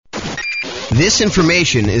This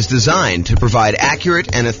information is designed to provide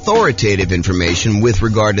accurate and authoritative information with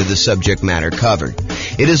regard to the subject matter covered.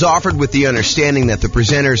 It is offered with the understanding that the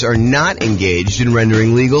presenters are not engaged in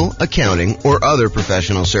rendering legal, accounting, or other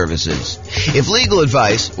professional services. If legal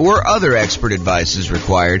advice or other expert advice is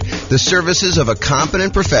required, the services of a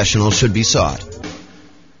competent professional should be sought.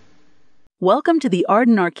 Welcome to the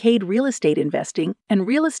Arden Arcade Real Estate Investing and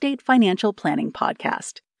Real Estate Financial Planning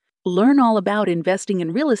Podcast. Learn all about investing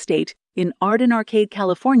in real estate in Arden Arcade,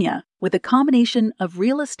 California, with a combination of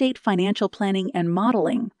real estate financial planning and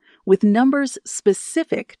modeling, with numbers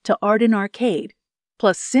specific to Arden Arcade,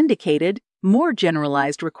 plus syndicated, more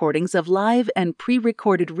generalized recordings of live and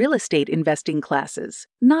pre-recorded real estate investing classes,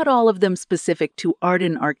 not all of them specific to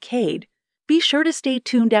Arden Arcade. Be sure to stay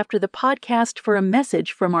tuned after the podcast for a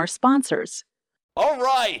message from our sponsors. All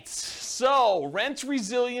right, so rent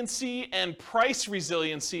resiliency and price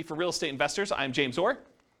resiliency for real estate investors. I'm James Orr.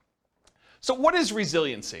 So what is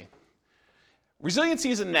resiliency? Resiliency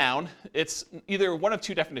is a noun. It's either one of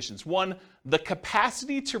two definitions. One, the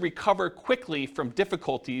capacity to recover quickly from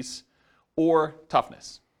difficulties or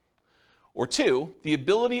toughness. Or two, the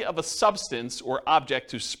ability of a substance or object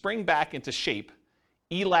to spring back into shape,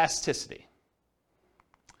 elasticity.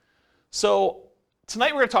 So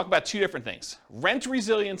tonight we're going to talk about two different things, rent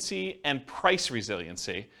resiliency and price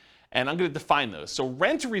resiliency, and I'm going to define those. So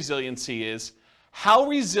rent resiliency is how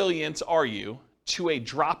resilient are you to a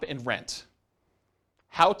drop in rent?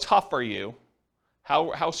 How tough are you?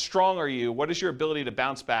 How strong are you? What is your ability to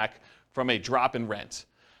bounce back from a drop in rent?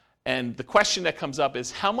 And the question that comes up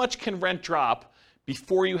is how much can rent drop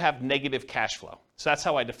before you have negative cash flow? So that's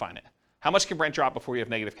how I define it. How much can rent drop before you have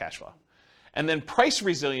negative cash flow? And then price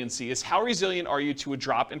resiliency is how resilient are you to a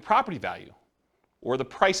drop in property value or the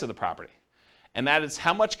price of the property? And that is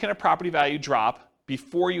how much can a property value drop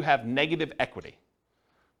before you have negative equity,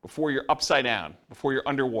 before you're upside down, before you're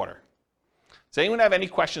underwater. Does anyone have any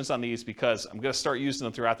questions on these? Because I'm going to start using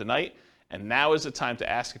them throughout the night, and now is the time to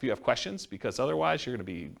ask if you have questions, because otherwise you're going to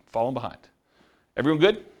be falling behind. Everyone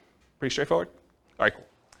good? Pretty straightforward? All right, cool.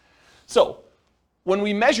 So when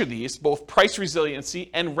we measure these, both price resiliency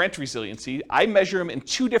and rent resiliency, I measure them in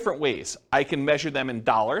two different ways. I can measure them in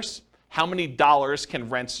dollars. How many dollars can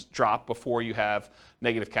rents drop before you have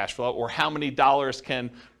negative cash flow? Or how many dollars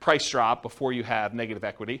can price drop before you have negative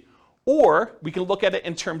equity? Or we can look at it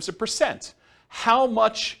in terms of percent. How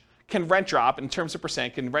much can rent drop in terms of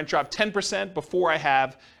percent? Can rent drop 10% before I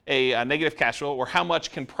have a negative cash flow? Or how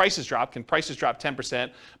much can prices drop? Can prices drop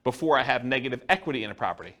 10% before I have negative equity in a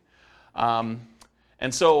property?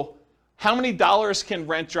 And so how many dollars can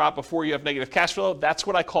rent drop before you have negative cash flow? That's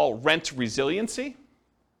what I call rent resiliency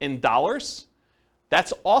in dollars.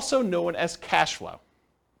 That's also known as cash flow.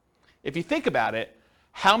 If you think about it,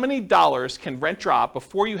 how many dollars can rent drop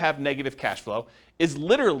before you have negative cash flow is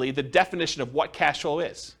literally the definition of what cash flow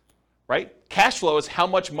is, right? Cash flow is how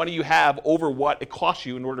much money you have over what it costs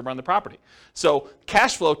you in order to run the property. So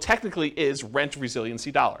cash flow technically is rent resiliency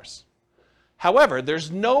dollars. However, there's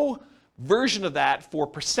no version of that for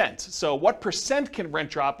percent. So what percent can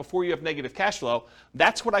rent drop before you have negative cash flow?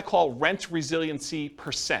 That's what I call rent resiliency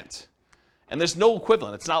percent. And there's no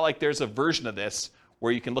equivalent. It's not like there's a version of this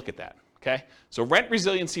where you can look at that, okay? So rent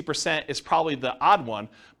resiliency percent is probably the odd one,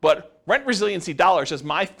 but rent resiliency dollars is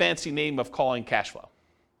my fancy name of calling cash flow.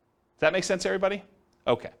 Does that make sense, everybody?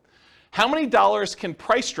 Okay. How many dollars can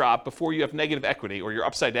price drop before you have negative equity or you're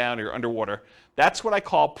upside down or you're underwater? That's what I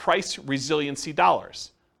call price resiliency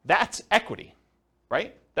dollars. That's equity,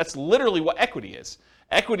 right? That's literally what equity is.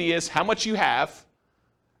 Equity is how much you have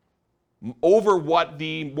over what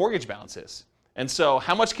the mortgage balance is. And so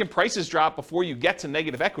how much can prices drop before you get to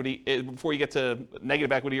negative equity, before you get to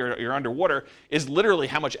negative equity or you're underwater, is literally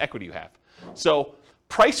how much equity you have. So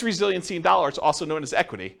price resiliency in dollars, also known as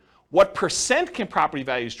equity. What percent can property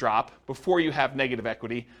values drop before you have negative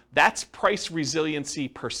equity? That's price resiliency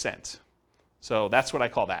percent. So that's what I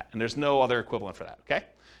call that. And there's no other equivalent for that, okay?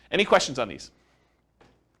 Any questions on these?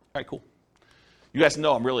 All right, cool. You guys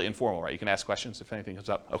know I'm really informal, right? You can ask questions if anything comes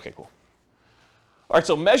up. Okay, cool. All right,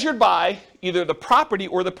 so measured by either the property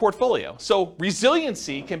or the portfolio. So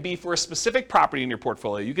resiliency can be for a specific property in your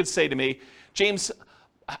portfolio. You could say to me, James,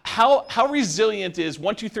 how resilient is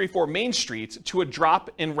 1234 Main Street to a drop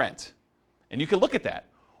in rent? And you can look at that.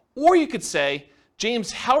 Or you could say,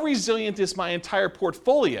 James, how resilient is my entire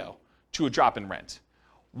portfolio to a drop in rent?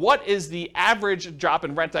 What is the average drop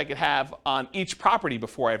in rent I could have on each property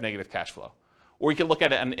before I have negative cash flow? Or you can look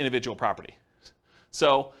at it on an individual property.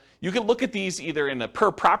 So you can look at these either in a per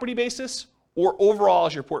property basis or overall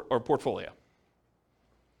as your portfolio.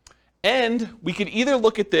 And we could either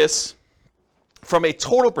look at this from a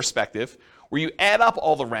total perspective, where you add up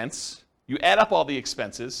all the rents, you add up all the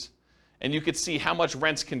expenses, and you could see how much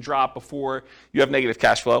rents can drop before you have negative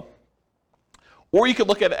cash flow. Or you could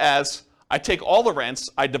look at it as, I take all the rents,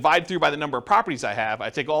 I divide through by the number of properties I have, I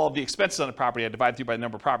take all of the expenses on the property, I divide through by the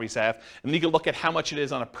number of properties I have, and then you can look at how much it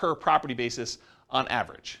is on a per property basis on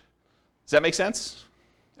average. Does that make sense?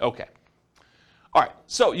 Okay. All right,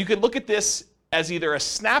 so you could look at this as either a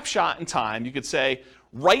snapshot in time. You could say,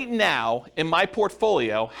 right now in my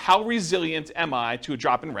portfolio, how resilient am I to a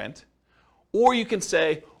drop in rent? Or you can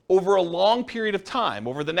say, over a long period of time,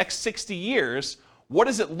 over the next 60 years, what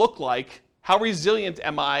does it look like? How resilient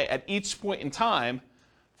am I at each point in time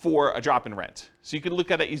for a drop in rent? So you could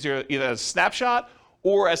look at it either as a snapshot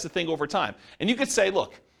or as the thing over time. And you could say,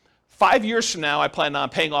 look, 5 years from now, I plan on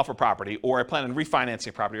paying off a property, or I plan on refinancing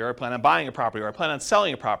a property, or I plan on buying a property, or I plan on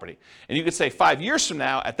selling a property. And you could say 5 years from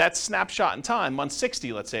now, at that snapshot in time, month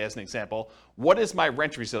 60, let's say as an example, what is my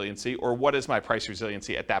rent resiliency, or what is my price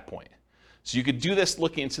resiliency at that point? So you could do this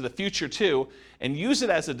looking into the future too, and use it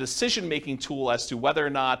as a decision-making tool as to whether or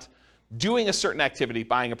not doing a certain activity,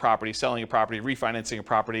 buying a property, selling a property, refinancing a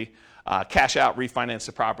property, cash out, refinance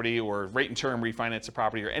a property, or rate and term, refinance a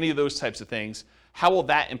property, or any of those types of things, how will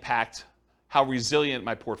that impact how resilient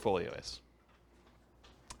my portfolio is?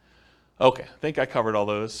 Okay, I think I covered all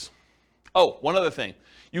those. Oh, one other thing.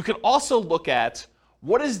 You can also look at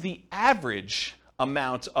what is the average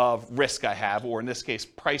amount of risk I have, or in this case,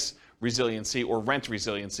 price resiliency or rent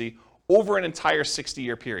resiliency, over an entire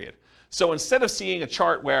 60-year period. So instead of seeing a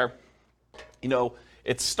chart where,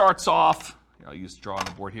 it starts off, I'll use draw on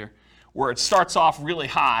the board here, where it starts off really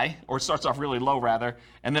high, or it starts off really low rather,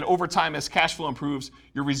 and then over time as cash flow improves,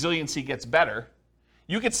 your resiliency gets better.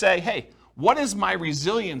 You could say, hey, what is my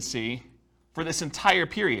resiliency for this entire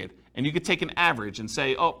period? And you could take an average and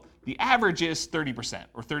say, oh, the average is 30%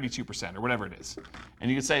 or 32% or whatever it is.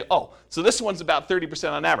 And you could say, oh, so this one's about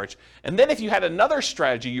 30% on average. And then if you had another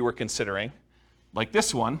strategy you were considering, like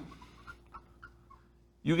this one,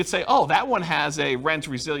 you could say, oh, that one has a rent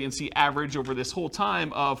resiliency average over this whole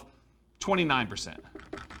time of 29%.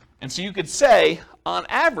 And so you could say, on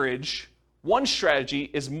average, one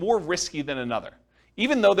strategy is more risky than another,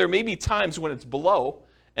 even though there may be times when it's below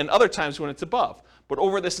and other times when it's above. But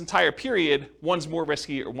over this entire period, one's more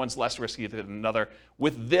risky or one's less risky than another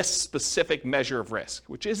with this specific measure of risk,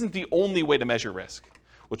 which isn't the only way to measure risk,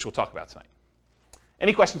 which we'll talk about tonight.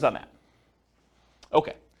 Any questions on that?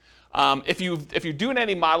 Okay. If you're doing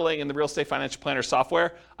any modeling in the Real Estate Financial Planner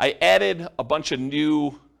software, I added a bunch of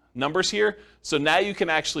new numbers here. So now you can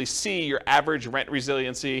actually see your average rent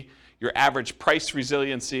resiliency, your average price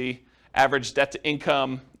resiliency, average debt to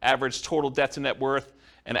income, average total debt to net worth,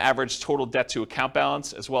 and average total debt to account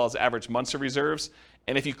balance, as well as average months of reserves.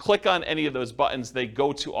 And if you click on any of those buttons, they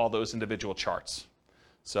go to all those individual charts.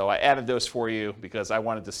 So I added those for you because I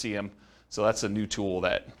wanted to see them. So that's a new tool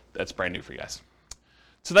that's brand new for you guys.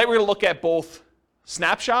 Tonight we're going to look at both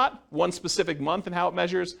snapshot, one specific month and how it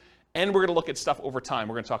measures, and we're going to look at stuff over time.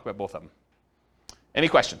 We're going to talk about both of them. Any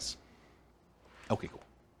questions? Okay, cool.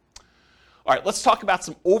 All right, let's talk about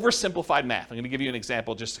some oversimplified math. I'm going to give you an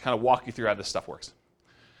example just to kind of walk you through how this stuff works.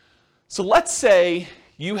 So let's say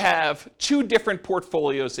you have two different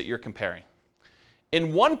portfolios that you're comparing.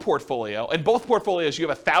 In one portfolio, in both portfolios, you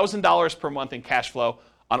have $1,000 per month in cash flow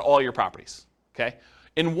on all your properties, okay?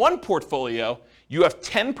 In one portfolio, you have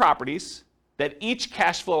 10 properties that each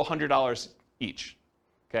cash flow $100 each,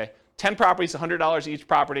 okay? 10 properties, $100 each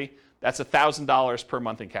property, that's $1,000 per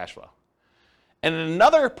month in cash flow. And in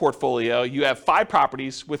another portfolio, you have 5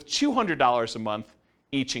 properties with $200 a month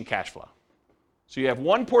each in cash flow. So you have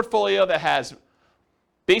one portfolio that has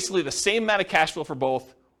basically the same amount of cash flow for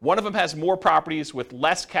both. One of them has more properties with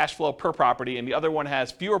less cash flow per property, and the other one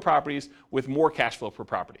has fewer properties with more cash flow per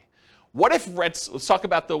property. What if rents, let's talk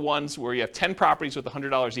about the ones where you have 10 properties with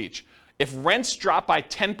 $100 each. If rents drop by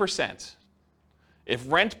 10%,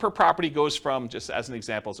 if rent per property goes from, just as an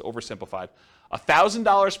example, it's oversimplified,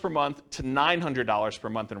 $1,000 per month to $900 per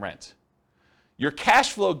month in rent, your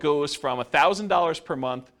cash flow goes from $1,000 per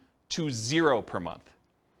month to $0 per month.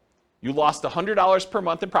 You lost $100 per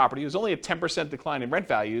month in property. It was only a 10% decline in rent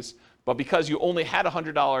values, but because you only had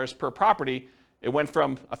 $100 per property, it went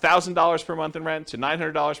from $1,000 per month in rent to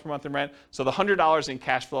 $900 per month in rent. So the $100 in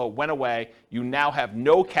cash flow went away. You now have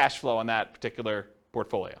no cash flow on that particular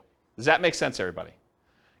portfolio. Does that make sense, everybody?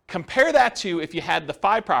 Compare that to if you had the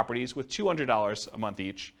 5 properties with $200 a month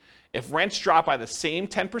each. If rents drop by the same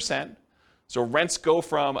 10%, so rents go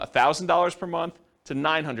from $1,000 per month to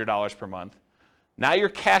 $900 per month, now your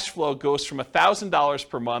cash flow goes from $1,000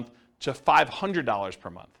 per month to $500 per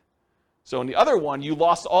month. So in the other one, you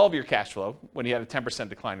lost all of your cash flow when you had a 10%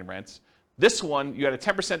 decline in rents. This one, you had a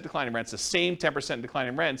 10% decline in rents, the same 10% decline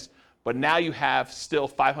in rents, but now you have still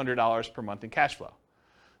 $500 per month in cash flow.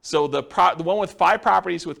 So the one with 5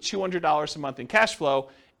 properties with $200 a month in cash flow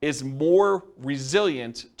is more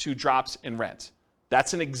resilient to drops in rent.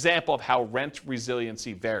 That's an example of how rent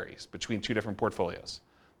resiliency varies between 2 different portfolios.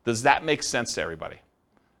 Does that make sense to everybody?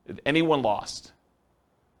 Did anyone lost?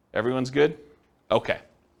 Everyone's good? Okay.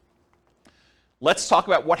 Let's talk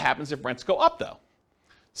about what happens if rents go up, though.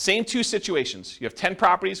 Same 2 situations. You have 10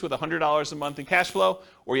 properties with $100 a month in cash flow,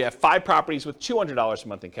 or you have 5 properties with $200 a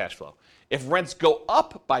month in cash flow. If rents go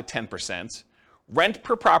up by 10%, rent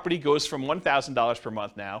per property goes from $1,000 per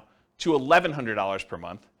month now to $1,100 per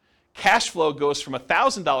month. Cash flow goes from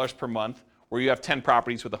 $1,000 per month, where you have 10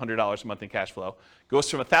 properties with $100 a month in cash flow, goes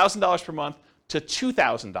from $1,000 per month to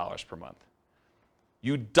 $2,000 per month.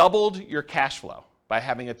 You doubled your cash flow by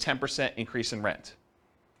having a 10% increase in rent.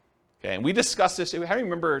 Okay, and we discussed this, I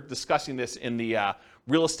remember discussing this in the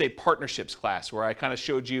real estate partnerships class, where I kind of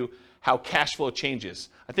showed you how cash flow changes.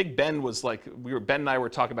 I think Ben and I were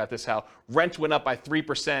talking about this, how rent went up by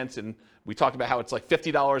 3%, and we talked about how it's like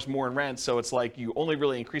 $50 more in rent, so it's like you only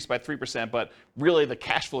really increased by 3%, but really the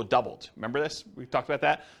cash flow doubled. Remember this? We talked about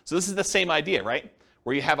that? So this is the same idea, right?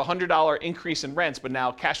 Where you have a $100 increase in rents, but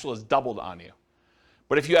now cash flow is doubled on you.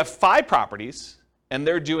 But if you have 5 properties, and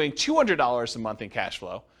they're doing $200 a month in cash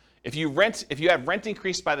flow, if you have rent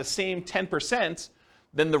increased by the same 10%,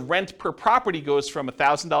 then the rent per property goes from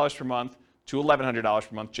 $1,000 per month to $1,100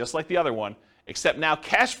 per month, just like the other one, except now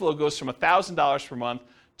cash flow goes from $1,000 per month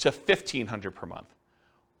to $1,500 per month.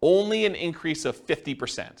 Only an increase of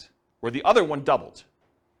 50%, where the other one doubled.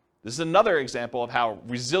 This is another example of how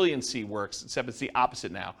resiliency works, except it's the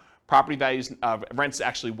opposite now. Property values, rents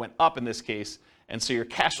actually went up in this case, and so your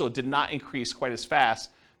cash flow did not increase quite as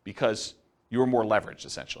fast because you were more leveraged,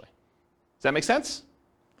 essentially. Does that make sense?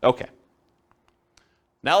 Okay.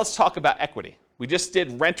 Now let's talk about equity. We just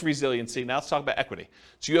did rent resiliency. Now let's talk about equity.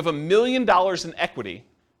 So you have $1 million in equity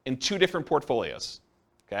in 2 different portfolios.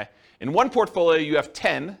 Okay? In one portfolio, you have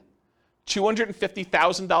 10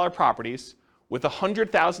 $250,000 properties with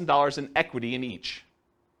 $100,000 in equity in each.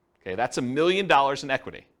 Okay, that's $1 million in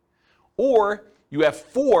equity. Or you have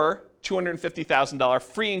 4 $250,000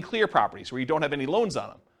 free and clear properties where you don't have any loans on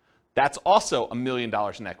them. That's also $1 million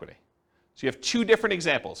in equity. So you have 2 different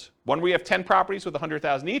examples. One where you have 10 properties with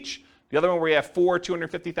 $100,000 each. The other one where you have 4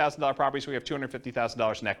 $250,000 properties where you have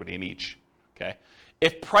 $250,000 in equity in each. Okay?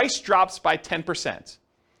 If price drops by 10%,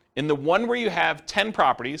 in the one where you have 10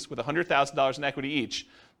 properties with $100,000 in equity each,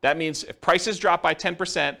 that means if prices drop by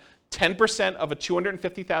 10%, 10% of a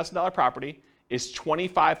 $250,000 property is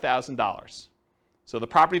 $25,000. So the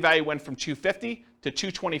property value went from $250,000 to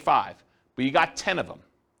 $225,000, but you got 10 of them.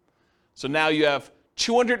 So now you have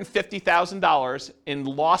 $250,000 in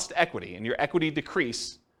lost equity, and your equity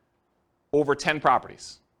decreased over 10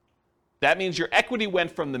 properties. That means your equity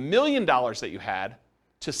went from the $1 million that you had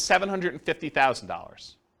to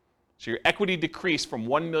 $750,000. So your equity decreased from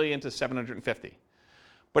 $1 million to $750,000.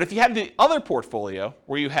 But if you had the other portfolio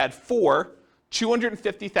where you had 4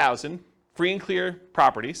 $250,000 free and clear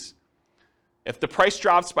properties, if the price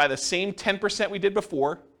drops by the same 10% we did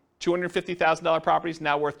before, $250,000 properties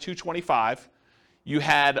now worth $225,000, you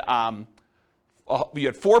had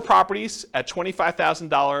 4 properties at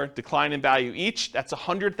 $25,000 decline in value each. That's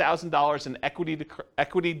 $100,000 in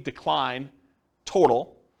equity decline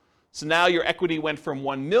total. So now your equity went from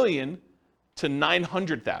 $1 million to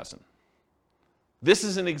 $900,000. This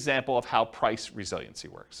is an example of how price resiliency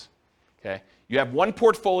works. Okay? You have one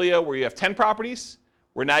portfolio where you have 10 properties,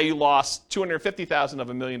 where now you lost $250,000 of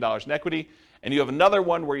 $1 million in equity, and you have another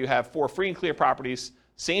one where you have 4 free and clear properties,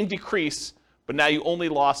 same decrease, but now you only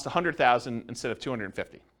lost $100,000 instead of $250,000.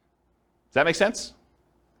 Does that make sense?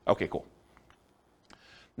 Okay, cool.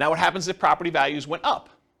 Now what happens if property values went up?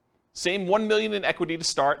 Same $1 million in equity to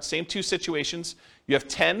start, same 2 situations. You have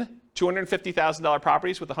 10 $250,000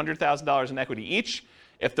 properties with $100,000 in equity each.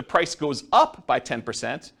 If the price goes up by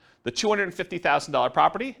 10%, the $250,000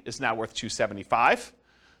 property is now worth $275,000.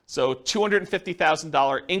 So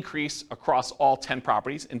 $250,000 increase across all 10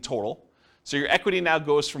 properties in total. So your equity now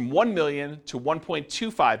goes from $1 million to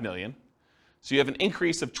 $1.25 million. So you have an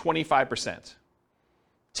increase of 25%.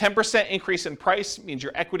 10% increase in price means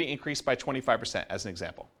your equity increased by 25%, as an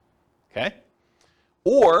example. Okay?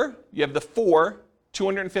 Or you have the 4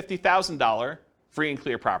 $250,000 free and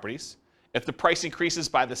clear properties. If the price increases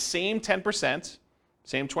by the same 10%,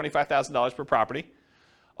 same $25,000 per property,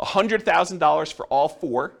 $100,000 for all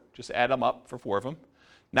 4, just add them up for 4 of them.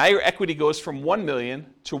 Now your equity goes from $1 million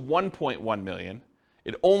to $1.1 million,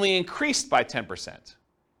 It only increased by 10%.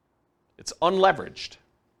 It's unleveraged.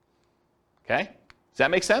 Okay? Does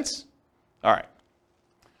that make sense? All right.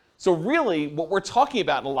 So really, what we're talking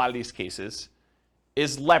about in a lot of these cases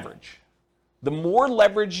is leverage. The more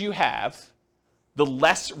leverage you have, the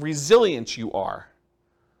less resilient you are.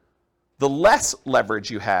 The less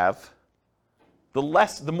leverage you have,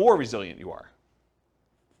 the more resilient you are.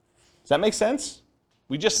 Does that make sense?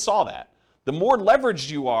 We just saw that. The more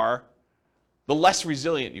leveraged you are, the less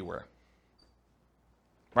resilient you were.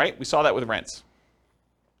 Right? We saw that with rents.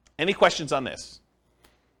 Any questions on this?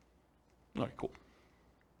 All right, cool.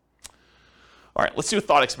 All right, let's do a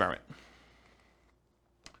thought experiment.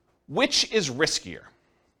 Which is riskier?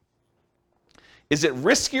 Is it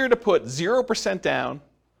riskier to put 0% down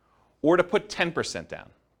or to put 10% down?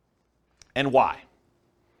 And why?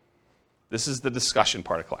 This is the discussion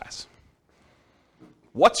part of class.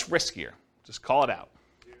 What's riskier? Just call it out.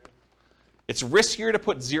 It's riskier to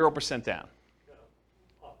put 0% down.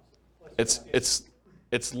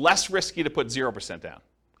 It's less risky to put 0% down.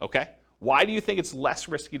 Okay? Why do you think it's less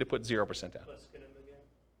risky to put 0% down? Less skin in the game.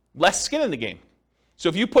 Less skin in the game. So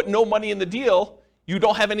if you put no money in the deal, you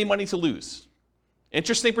don't have any money to lose.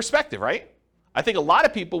 Interesting perspective, right? I think a lot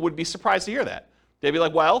of people would be surprised to hear that. They'd be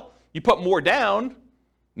like, well, you put more down,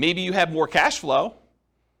 maybe you have more cash flow,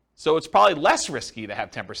 so it's probably less risky to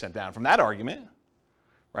have 10% down from that argument,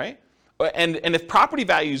 right? And if property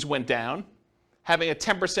values went down, having a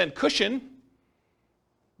 10% cushion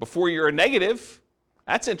before you're a negative,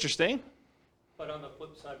 that's interesting. But on the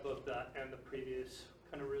flip side, both that and the previous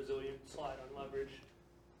kind of resilient slide on leverage,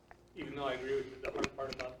 even though I agree with you, the hard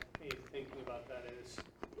part about me thinking about that is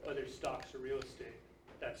other stocks or real estate,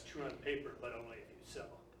 that's true on paper, but only if you sell.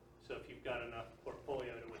 So if you've got enough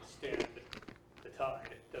portfolio to withstand the tide,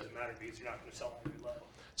 it doesn't matter because you're not going to sell at every level.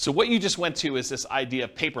 So what you just went to is this idea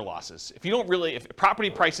of paper losses. If property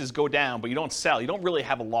prices go down but you don't sell, you don't really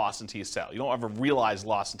have a loss until you sell. You don't have a realized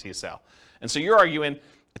loss until you sell. And so you're arguing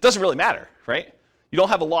it doesn't really matter, right? You don't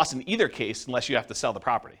have a loss in either case unless you have to sell the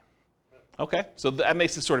property. Okay, so that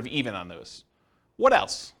makes it sort of even on those. What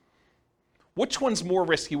else? Which one's more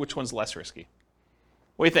risky? Which one's less risky?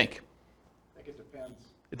 What do you think? I think it depends.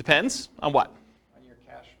 It depends on what? On your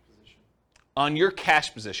cash position. On your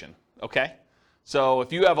cash position, okay? So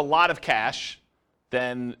if you have a lot of cash,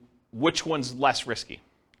 then which one's less risky?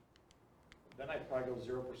 Then I'd probably go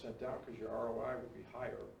 0% down because your ROI would be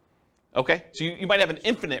higher. Okay, so you might have an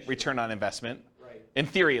infinite return on investment. Right. In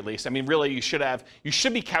theory, at least. I mean, really, you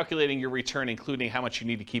should be calculating your return, including how much you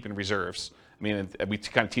need to keep in reserves. I mean, we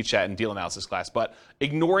kind of teach that in deal analysis class. But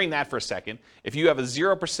ignoring that for a second, if you have a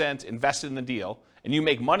 0% invested in the deal and you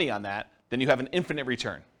make money on that, then you have an infinite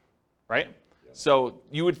return, right? Yeah. So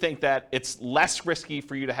you would think that it's less risky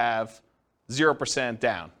for you to have 0%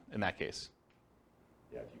 down in that case.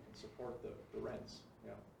 Yeah, if you can support the rents.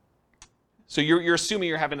 Yeah. So you're assuming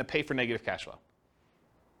you're having to pay for negative cash flow.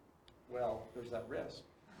 Well, there's that risk.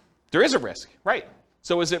 There is a risk, right?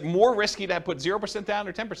 So is it more risky to put 0% down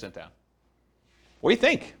or 10% down? What do you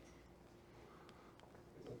think?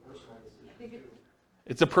 It's a personal decision. I think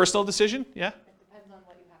It's a personal decision, yeah? it depends on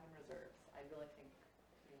what you have in reserves. I really think.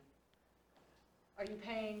 Are you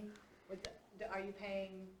paying?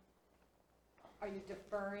 Are you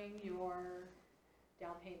deferring your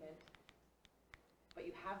down payment? But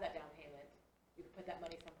you have that down payment. You can put that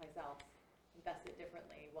money someplace else, invest it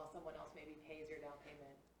differently, while someone else maybe pays your down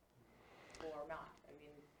payment or not. I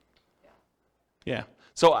mean, yeah. Yeah.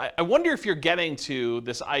 So I wonder if you're getting to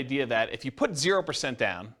this idea that if you put 0%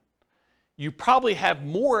 down, you probably have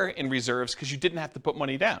more in reserves because you didn't have to put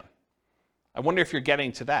money down. I wonder if you're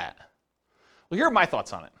getting to that. Well, here are my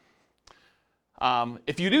thoughts on it.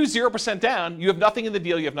 If you do 0% down, you have nothing in the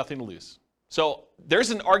deal, you have nothing to lose. So there's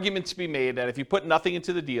an argument to be made that if you put nothing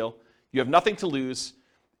into the deal, you have nothing to lose.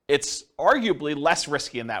 It's arguably less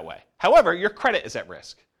risky in that way. However, your credit is at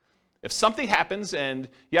risk. If something happens and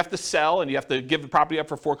you have to sell and you have to give the property up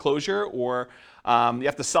for foreclosure, or you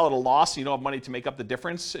have to sell at a loss and you don't have money to make up the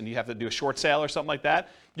difference and you have to do a short sale or something like that,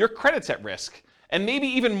 your credit's at risk. And maybe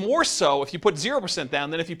even more so if you put 0% down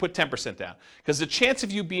than if you put 10% down. Because the chance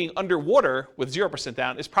of you being underwater with 0%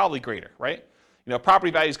 down is probably greater, right? You know,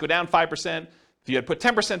 property values go down 5%. If you had put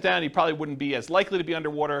 10% down, you probably wouldn't be as likely to be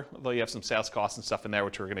underwater, although you have some sales costs and stuff in there,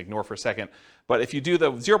 which we're going to ignore for a second. But if you do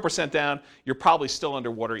the 0% down, you're probably still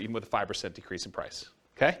underwater even with a 5% decrease in price,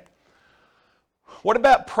 okay? What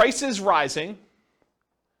about prices rising?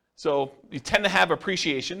 So you tend to have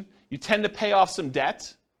appreciation. You tend to pay off some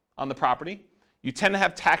debt on the property. You tend to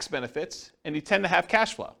have tax benefits, and you tend to have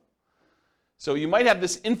cash flow. So you might have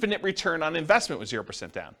this infinite return on investment with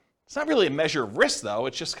 0% down. It's not really a measure of risk, though.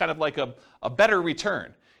 It's just kind of like a better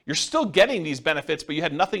return. You're still getting these benefits, but you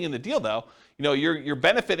had nothing in the deal, though. You know, you're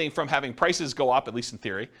benefiting from having prices go up, at least in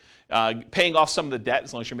theory, paying off some of the debt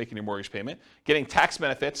as long as you're making your mortgage payment, getting tax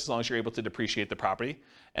benefits as long as you're able to depreciate the property,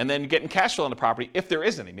 and then getting cash flow on the property if there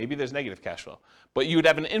is any. Maybe there's negative cash flow. But you would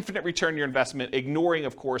have an infinite return on your investment, ignoring,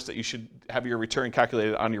 of course, that you should have your return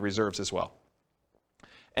calculated on your reserves as well.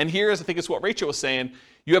 And here's, I think it's what Rachel was saying,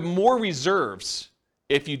 you have more reserves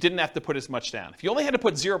if you didn't have to put as much down. If you only had to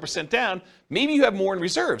put 0% down, maybe you have more in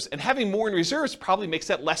reserves. And having more in reserves probably makes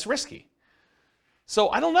that less risky. So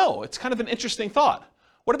I don't know. It's kind of an interesting thought.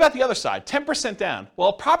 What about the other side? 10% down.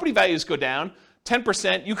 Well, property values go down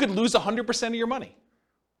 10%. You could lose 100% of your money.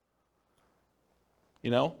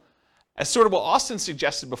 You know, as sort of what Austin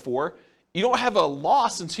suggested before, you don't have a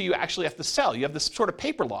loss until you actually have to sell. You have this sort of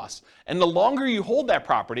paper loss. And the longer you hold that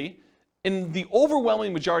property, in the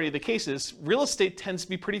overwhelming majority of the cases, real estate tends to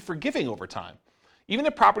be pretty forgiving over time. Even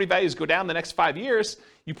if property values go down the next 5 years,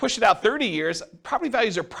 you push it out 30 years, property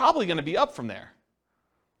values are probably going to be up from there,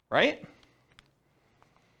 right?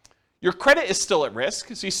 Your credit is still at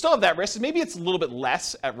risk, so you still have that risk. Maybe it's a little bit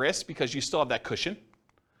less at risk because you still have that cushion.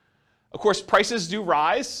 Of course, prices do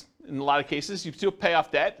rise. In a lot of cases, you still pay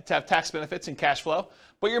off debt to have tax benefits and cash flow,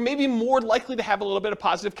 but you're maybe more likely to have a little bit of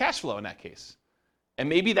positive cash flow in that case. And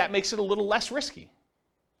maybe that makes it a little less risky.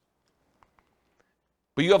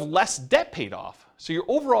 But you have less debt paid off. So your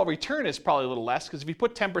overall return is probably a little less because if you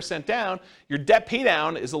put 10% down, your debt pay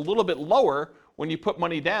down is a little bit lower when you put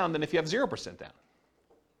money down than if you have 0% down.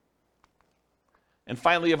 And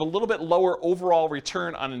finally, you have a little bit lower overall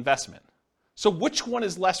return on investment. So which one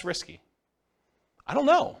is less risky? I don't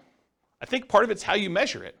know. I think part of it's how you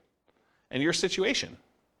measure it and your situation.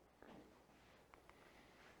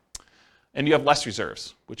 And you have less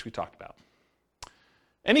reserves, which we talked about.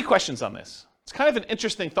 Any questions on this? It's kind of an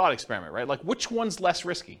interesting thought experiment, right? Like, which one's less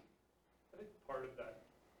risky? I think part of that,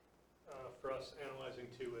 for us analyzing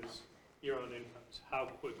too, is your own incomes. How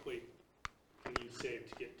quickly can you save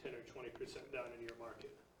to get 10 or 20% down in your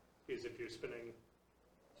market? Because if you're spending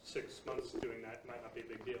 6 months doing that, it might not be a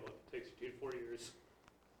big deal. If it takes you 2 to 4 years,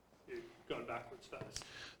 you're going backwards fast.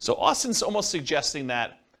 So Austin's almost suggesting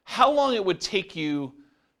that how long it would take you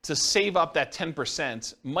to save up that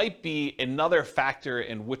 10% might be another factor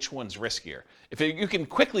in which one's riskier. If you can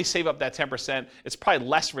quickly save up that 10%, it's probably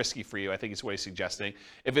less risky for you, I think is what he's suggesting.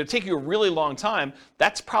 If it take you a really long time,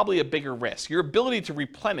 that's probably a bigger risk. Your ability to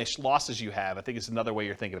replenish losses you have, I think is another way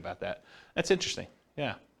you're thinking about that. That's interesting,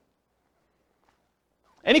 yeah.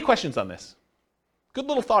 Any questions on this? Good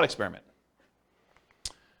little thought experiment.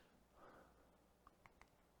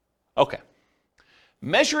 Okay.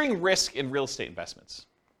 Measuring risk in real estate investments,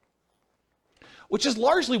 which is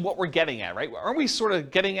largely what we're getting at, right? Aren't we sort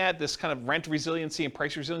of getting at this kind of rent resiliency and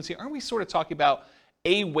price resiliency? Aren't we sort of talking about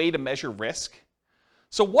a way to measure risk?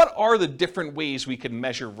 So what are the different ways we can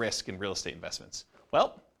measure risk in real estate investments?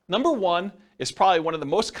 Well, number one is probably one of the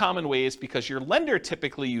most common ways because your lender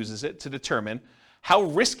typically uses it to determine how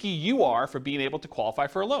risky you are for being able to qualify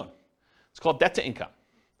for a loan. It's called debt to income.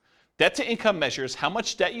 Debt to income measures how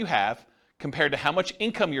much debt you have compared to how much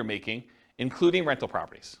income you're making, including rental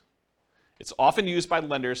properties. It's often used by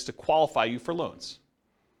lenders to qualify you for loans.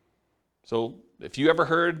 So if you ever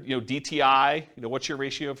heard, DTI, what's your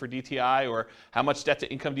ratio for DTI or how much debt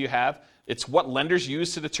to income do you have? It's what lenders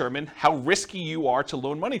use to determine how risky you are to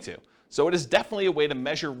loan money to. So it is definitely a way to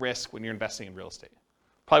measure risk when you're investing in real estate.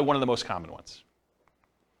 Probably one of the most common ones.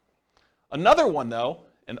 Another one, though,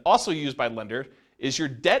 and also used by lender, is your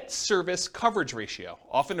debt service coverage ratio,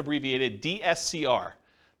 often abbreviated DSCR.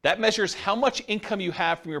 That measures how much income you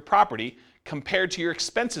have from your property compared to your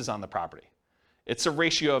expenses on the property. It's a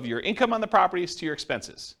ratio of your income on the properties to your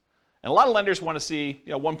expenses. And a lot of lenders want to see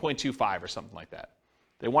 1.25 or something like that.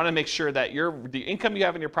 They want to make sure that the income you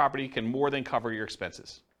have in your property can more than cover your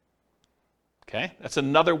expenses. Okay? That's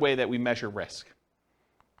another way that we measure risk.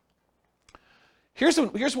 Here's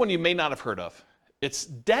one you may not have heard of. It's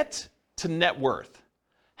debt to net worth.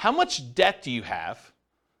 How much debt do you have?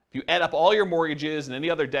 If you add up all your mortgages and any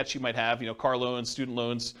other debts you might have, car loans, student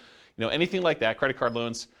loans, anything like that, credit card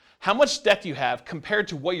loans, how much debt do you have compared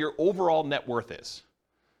to what your overall net worth is?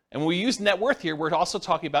 And when we use net worth here, we're also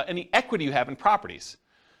talking about any equity you have in properties.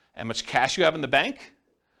 How much cash you have in the bank,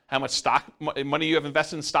 how much stock money you have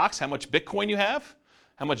invested in stocks, how much Bitcoin you have,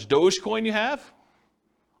 how much Dogecoin you have,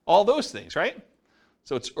 all those things, right?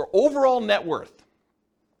 So it's your overall net worth,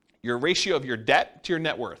 your ratio of your debt to your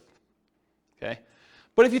net worth, okay?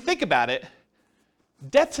 But if you think about it,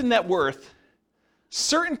 debt to net worth,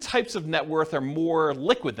 certain types of net worth are more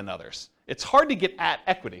liquid than others. It's hard to get at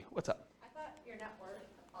equity. What's up? I thought your net worth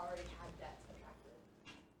already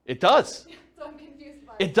It does. So I'm confused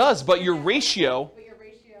by It does, but your ratio, But your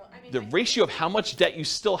ratio, I mean. the ratio of how much debt you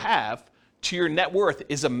still have to your net worth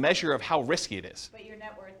is a measure of how risky it is. But your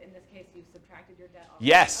net worth, in this case, you've subtracted your debt off.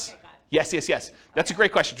 Yes. Okay, got it. Yes. That's a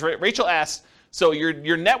great question. Rachel asked, so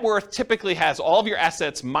your net worth typically has all of your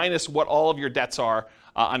assets minus what all of your debts are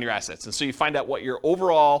on your assets. And so you find out what your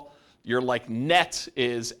overall, your like net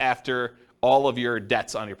is after all of your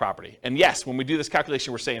debts on your property. And yes, when we do this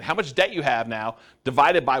calculation, we're saying how much debt you have now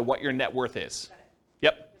divided by what your net worth is. Got it.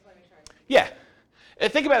 Yep. Just want to make sure I. Yeah.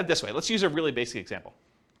 And think about it this way. Let's use a really basic example.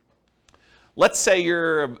 Let's say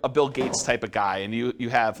you're a Bill Gates type of guy and you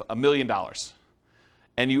have $1 million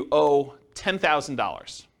and you owe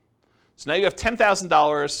 $10,000. So now you have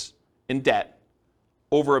 $10,000 in debt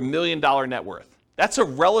over $1 million net worth. That's a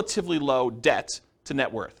relatively low debt to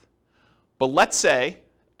net worth. But let's say,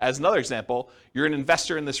 as another example, you're an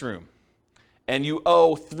investor in this room and you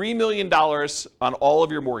owe $3 million on all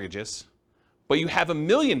of your mortgages, but you have $1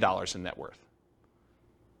 million in net worth.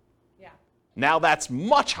 Yeah. Now that's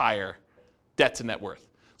much higher debt to net worth.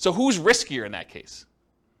 So who's riskier in that case?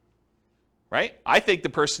 Right? I think the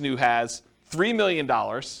person who has $3 million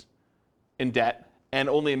in debt and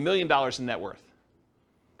only $1 million in net worth,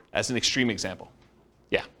 as an extreme example.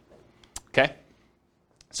 Yeah. Okay?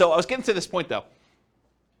 So I was getting to this point though.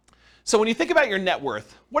 So when you think about your net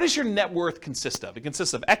worth, what does your net worth consist of? It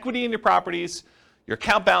consists of equity in your properties, your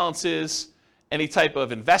account balances, any type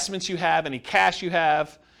of investments you have, any cash you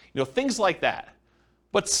have, things like that.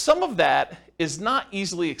 But some of that is not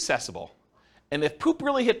easily accessible. And if poop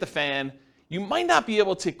really hit the fan, you might not be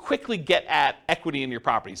able to quickly get at equity in your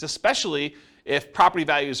properties, especially if property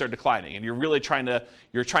values are declining and you're really trying to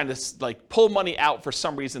like pull money out for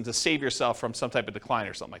some reason to save yourself from some type of decline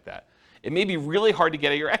or something like that. It may be really hard to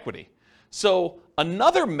get at your equity. So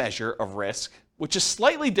another measure of risk, which is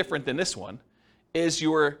slightly different than this one, is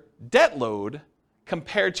your debt load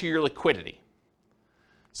compared to your liquidity.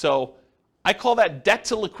 So I call that debt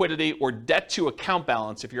to liquidity or debt to account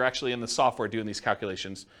balance if you're actually in the software doing these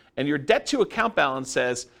calculations. And your debt to account balance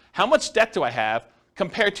says, how much debt do I have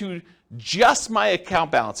compared to just my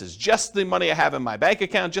account balances, just the money I have in my bank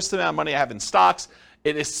account, just the amount of money I have in stocks.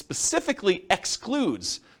 It is specifically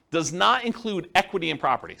excludes, does not include equity in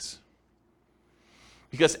properties.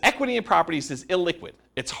 Because equity in properties is illiquid.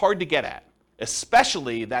 It's hard to get at,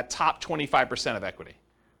 especially that top 25% of equity,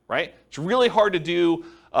 right? It's really hard to do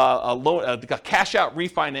a cash out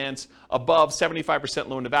refinance above 75%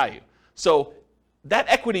 loan to value. So that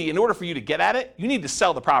equity, in order for you to get at it, you need to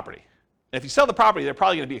sell the property. And if you sell the property, they're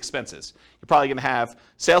probably going to be expenses. You're probably going to have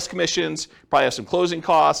sales commissions, you probably have some closing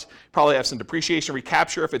costs, you probably have some depreciation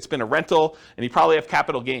recapture if it's been a rental, and you probably have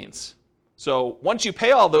capital gains. So once you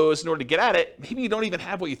pay all those in order to get at it, maybe you don't even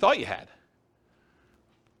have what you thought you had.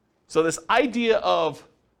 So this idea of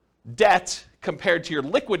debt compared to your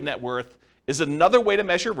liquid net worth is another way to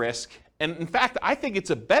measure risk. And in fact, I think it's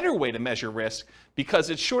a better way to measure risk because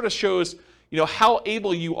it sort of shows, how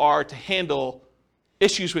able you are to handle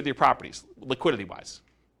issues with your properties, liquidity-wise.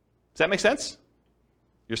 Does that make sense?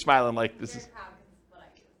 You're smiling like this is What I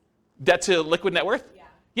use. debt to liquid net worth? Yeah.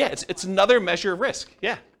 Yeah, it's another measure of risk.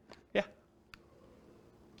 Yeah.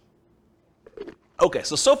 Okay,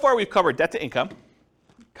 so far we've covered debt to income,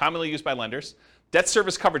 commonly used by lenders, debt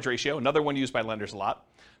service coverage ratio, another one used by lenders a lot,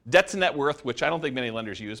 debt to net worth, which I don't think many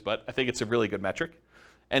lenders use, but I think it's a really good metric,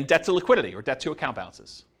 and debt to liquidity or debt to account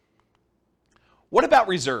balances. What about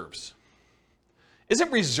reserves?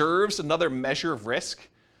 Isn't reserves another measure of risk?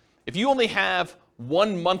 If you only have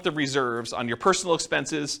 1 month of reserves on your personal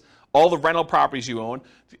expenses, all the rental properties you own,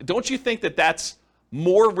 don't you think that that's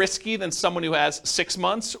more risky than someone who has 6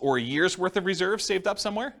 months or a year's worth of reserves saved up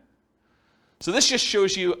somewhere? So this just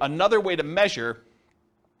shows you another way to measure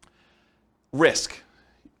risk.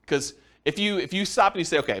 Because if you stop and you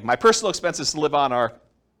say, okay, my personal expenses to live on are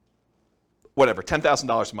whatever,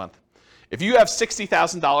 $10,000 a month. If you have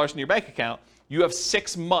 $60,000 in your bank account, you have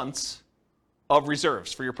 6 months of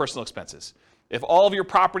reserves for your personal expenses. If all of your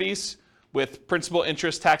properties with principal,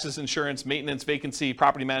 interest, taxes, insurance, maintenance, vacancy,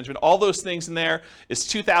 property management, all those things in there is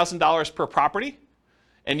 $2,000 per property,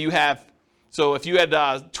 and so if you had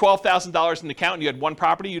 $12,000 in the account and you had one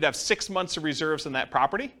property, you'd have 6 months of reserves on that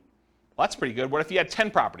property. Well, that's pretty good. What if you had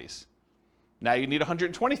 10 properties? Now you need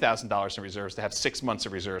 $120,000 in reserves to have 6 months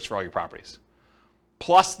of reserves for all your properties.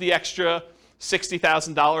 Plus the extra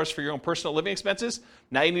 $60,000 for your own personal living expenses.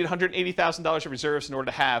 Now you need $180,000 of reserves in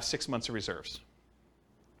order to have 6 months of reserves.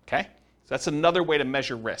 Okay? So that's another way to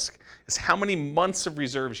measure risk, is how many months of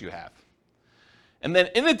reserves you have. And then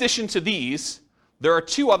in addition to these, there are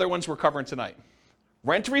 2 other ones we're covering tonight.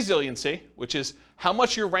 Rent resiliency, which is how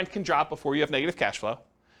much your rent can drop before you have negative cash flow,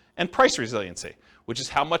 and price resiliency, which is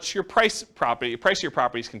how much your price of your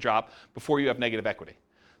properties can drop before you have negative equity.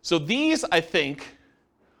 So these, I think,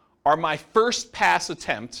 are my first pass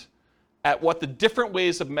attempt at what the different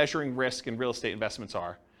ways of measuring risk in real estate investments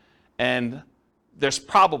are. And there's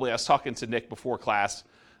probably, I was talking to Nick before class,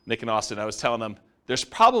 Nick and Austin, I was telling them, there's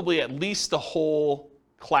probably at least a whole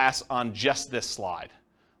class on just this slide,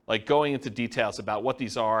 like going into details about what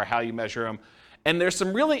these are, how you measure them. And there's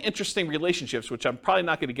some really interesting relationships, which I'm probably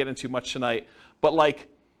not going to get into much tonight, but like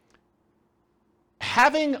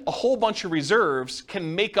having a whole bunch of reserves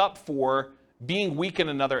can make up for being weak in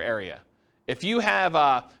another area. If you have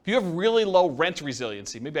really low rent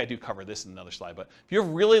resiliency, maybe I do cover this in another slide, but if you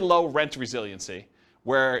have really low rent resiliency,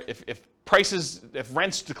 where if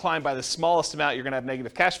rents decline by the smallest amount, you're going to have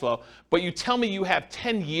negative cash flow, but you tell me you have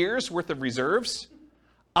 10 years worth of reserves,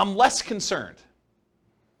 I'm less concerned,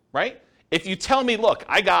 right? If you tell me, look,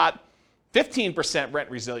 I got 15% rent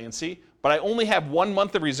resiliency, but I only have 1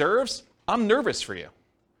 month of reserves, I'm nervous for you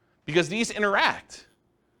because these interact.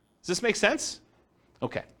 Does this make sense?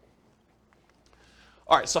 Okay.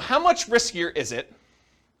 All right, so how much riskier is it?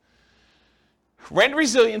 Rent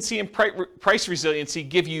resiliency and price resiliency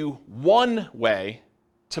give you one way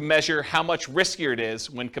to measure how much riskier it is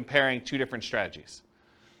when comparing two different strategies.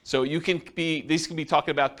 So these can be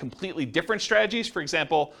talking about completely different strategies. For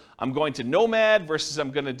example, I'm going to Nomad versus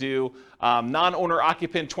I'm going to do non-owner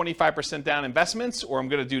occupant 25% down investments, or I'm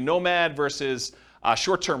going to do Nomad versus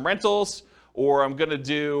short-term rentals, or I'm going to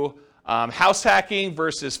do house hacking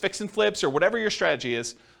versus fix and flips, or whatever your strategy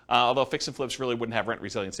is, although fix and flips really wouldn't have rent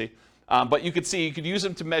resiliency. But you could use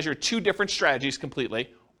them to measure two different strategies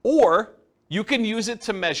completely, or you can use it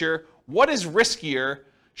to measure what is riskier.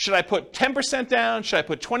 Should I put 10% down? Should I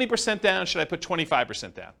put 20% down? Should I put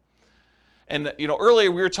 25% down? And earlier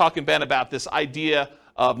we were talking, Ben, about this idea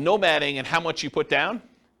of nomading and how much you put down.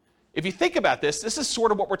 If you think about this is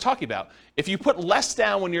sort of what we're talking about. If you put less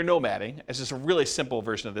down when you're nomading, it's just a really simple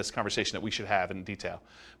version of this conversation that we should have in detail.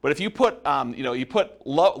 But if you put,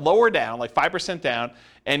 lower down, like 5% down,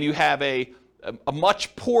 and you have a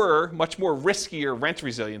much poorer, much more riskier rent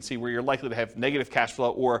resiliency, where you're likely to have negative cash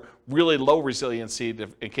flow or really low resiliency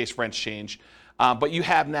in case rents change, but you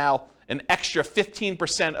have now an extra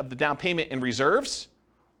 15% of the down payment in reserves,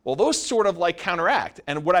 well, those sort of like counteract.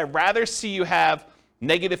 And would I rather see you have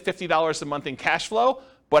negative $50 a month in cash flow,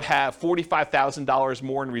 but have $45,000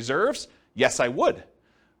 more in reserves? Yes, I would.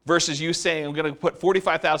 Versus you saying, I'm going to put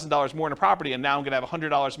 $45,000 more in a property and now I'm going to have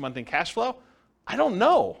 $100 a month in cash flow? I don't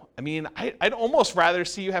know. I mean, I'd almost rather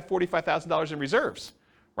see you have $45,000 in reserves,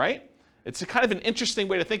 right? It's a kind of an interesting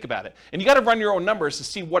way to think about it. And you got to run your own numbers to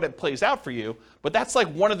see what it plays out for you, but that's like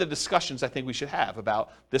one of the discussions I think we should have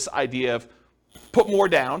about this idea of put more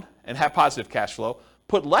down and have positive cash flow,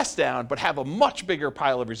 put less down but have a much bigger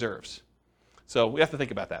pile of reserves. So we have to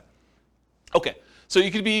think about that. Okay, so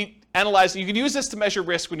you could be analyzing, you can use this to measure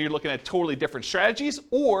risk when you're looking at totally different strategies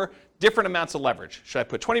or different amounts of leverage. Should I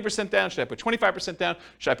put 20% down? Should I put 25% down?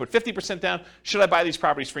 Should I put 50% down? Should I buy these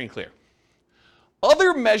properties free and clear?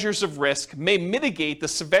 Other measures of risk may mitigate the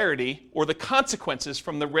severity or the consequences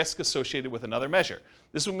from the risk associated with another measure.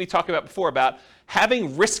 This is what we talked about before about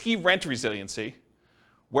having risky rent resiliency,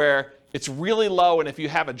 where it's really low, and if you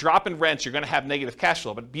have a drop in rents, you're going to have negative cash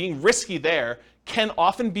flow. But being risky there can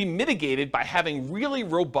often be mitigated by having really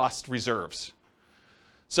robust reserves.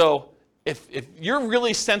 So if you're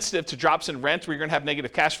really sensitive to drops in rent where you're going to have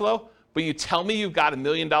negative cash flow, but you tell me you've got $1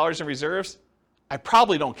 million in reserves, I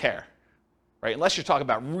probably don't care, right? Unless you're talking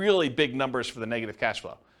about really big numbers for the negative cash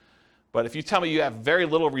flow. But if you tell me you have very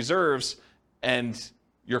little reserves and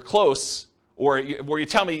you're close, or you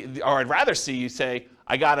tell me, or I'd rather see you say,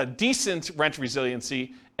 I got a decent rent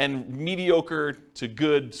resiliency and mediocre to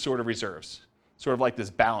good sort of reserves. Sort of like this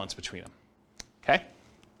balance between them, okay?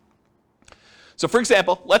 So for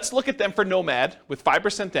example, let's look at them for Nomad with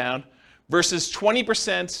 5% down versus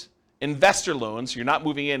 20% investor loans. You're not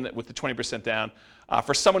moving in with the 20% down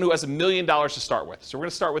for someone who has $1 million to start with. So we're going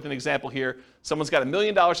to start with an example here. Someone's got $1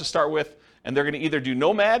 million to start with, and they're going to either do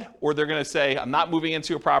Nomad or they're going to say, I'm not moving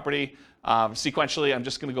into a property. Sequentially, I'm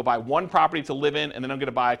just going to go buy one property to live in, and then I'm going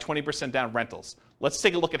to buy 20% down rentals. Let's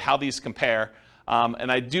take a look at how these compare.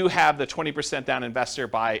 And I do have the 20% down investor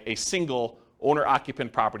buy a single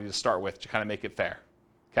owner-occupant property to start with to kind of make it fair,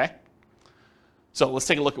 okay? So let's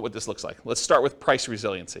take a look at what this looks like. Let's start with price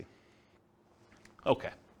resiliency. Okay.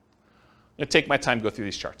 I'm going to take my time to go through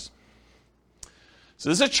these charts. So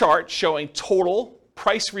this is a chart showing total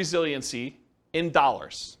price resiliency in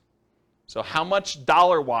dollars. So how much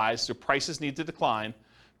dollar-wise do prices need to decline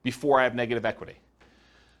before I have negative equity?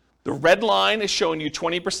 The red line is showing you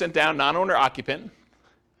 20% down non-owner occupant.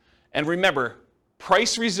 And remember,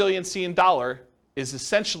 price resiliency in dollar is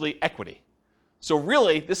essentially equity. So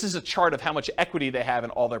really, this is a chart of how much equity they have in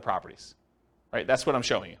all their properties. Right? That's what I'm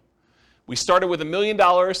showing you. We started with $1 million,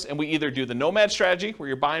 and we either do the nomad strategy, where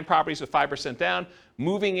you're buying properties with 5% down,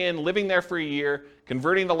 moving in, living there for a year,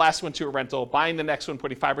 converting the last one to a rental, buying the next one,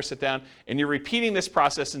 putting 5% down, and you're repeating this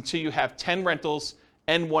process until you have 10 rentals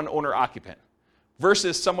and 1 owner-occupant,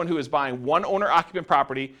 versus someone who is buying 1 owner-occupant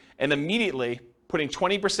property and immediately putting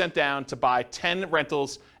 20% down to buy 10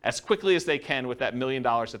 rentals as quickly as they can with that $1 million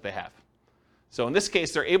that they have. So in this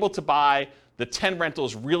case, they're able to buy the 10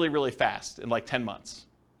 rentals really, really fast in like 10 months.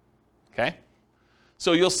 Okay?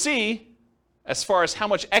 So you'll see, as far as how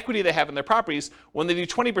much equity they have in their properties, when they do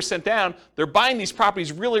 20% down, they're buying these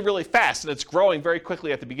properties really, really fast, and it's growing very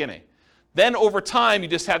quickly at the beginning. Then over time, you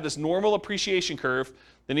just have this normal appreciation curve.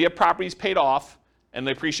 Then you have properties paid off, and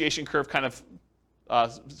the appreciation curve kind of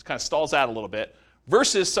stalls out a little bit,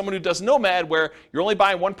 versus someone who does nomad, where you're only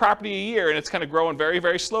buying 1 property a year, and it's kind of growing very,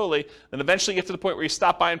 very slowly. Then eventually you get to the point where you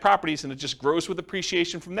stop buying properties, and it just grows with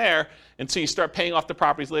appreciation from there until you start paying off the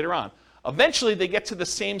properties later on. Eventually, they get to the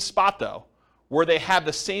same spot, though, where they have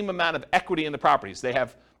the same amount of equity in the properties. They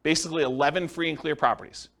have basically 11 free and clear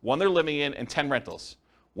properties, 1 they're living in, and 10 rentals.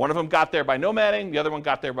 One of them got there by nomading, the other one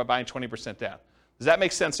got there by buying 20% down. Does that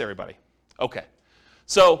make sense, everybody? Okay.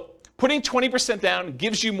 So putting 20% down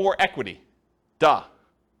gives you more equity. Duh.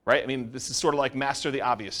 Right? I mean, this is sort of like master the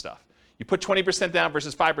obvious stuff. You put 20% down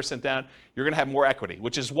versus 5% down, you're going to have more equity,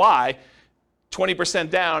 which is why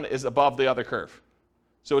 20% down is above the other curve.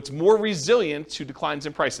 So it's more resilient to declines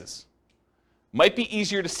in prices. Might be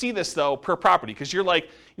easier to see this, though, per property, because you're like,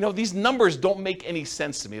 these numbers don't make any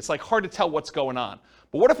sense to me. It's like hard to tell what's going on.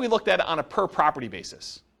 But what if we looked at it on a per property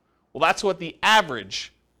basis? Well, that's what the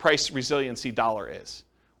average price resiliency dollar is.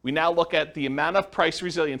 We now look at the amount of price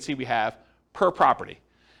resiliency we have per property.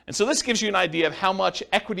 And so this gives you an idea of how much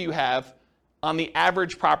equity you have on the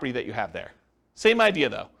average property that you have there. Same idea,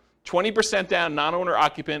 though. 20% down, non-owner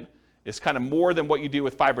occupant, is kind of more than what you do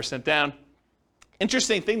with 5% down.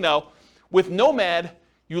 Interesting thing, though, with nomad,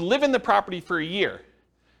 you live in the property for a year.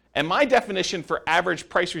 And my definition for average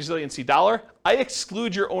price resiliency dollar, I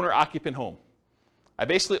exclude your owner-occupant home. I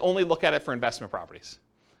basically only look at it for investment properties.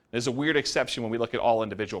 There's a weird exception when we look at all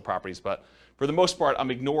individual properties, but for the most part, I'm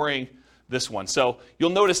ignoring this one. So you'll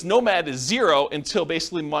notice nomad is 0 until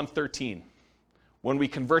basically month 13, when we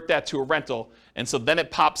convert that to a rental. And so then it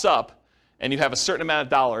pops up, and you have a certain amount of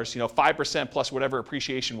dollars, 5% plus whatever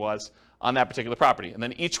appreciation was on that particular property. And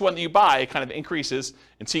then each one that you buy, it kind of increases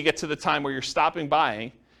until you get to the time where you're stopping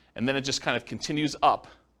buying, and then it just kind of continues up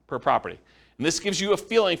per property. And this gives you a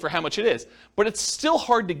feeling for how much it is. But it's still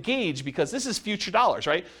hard to gauge because this is future dollars,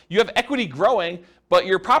 right? You have equity growing, but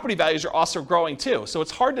your property values are also growing too. So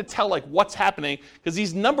it's hard to tell like what's happening because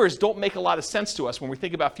these numbers don't make a lot of sense to us when we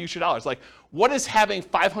think about future dollars. Like, what does having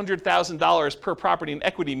 $500,000 per property in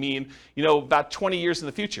equity mean, about 20 years in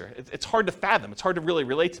the future? It's hard to fathom. It's hard to really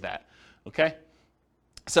relate to that, okay?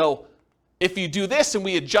 So if you do this and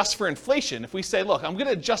we adjust for inflation, if we say, look, I'm going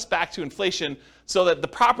to adjust back to inflation so that the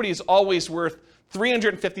property is always worth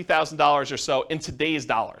 $350,000 or so in today's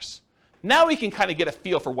dollars. Now we can kind of get a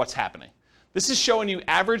feel for what's happening. This is showing you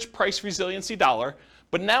average price resiliency dollar,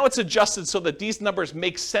 but now it's adjusted so that these numbers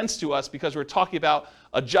make sense to us because we're talking about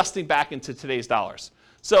adjusting back into today's dollars.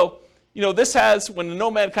 So, this has, when the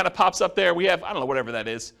nomad kind of pops up there, we have, I don't know, whatever that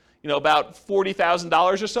is, about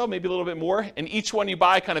 $40,000 or so, maybe a little bit more, and each one you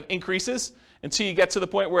buy kind of increases until you get to the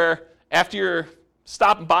point where after you're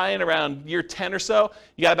stopping buying around year 10 or so,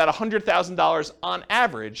 you got about $100,000 on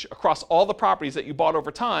average across all the properties that you bought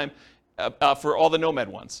over time for all the nomad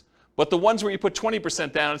ones. But the ones where you put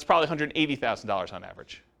 20% down, it's probably $180,000 on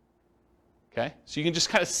average. Okay? So you can just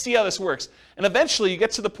kind of see how this works. And eventually you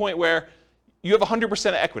get to the point where you have 100%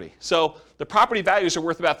 of equity. So the property values are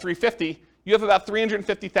worth about $350,000. You have about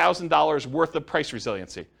 $350,000 worth of price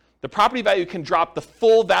resiliency. The property value can drop the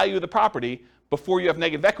full value of the property before you have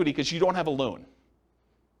negative equity because you don't have a loan.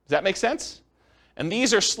 Does that make sense? And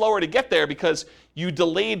these are slower to get there because you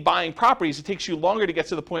delayed buying properties. It takes you longer to get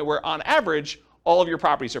to the point where, on average, all of your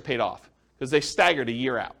properties are paid off because they staggered a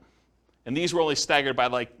year out. And these were only staggered by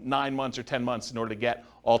like 9 months or 10 months in order to get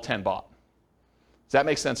all 10 bought. Does that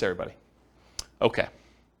make sense, everybody? Okay.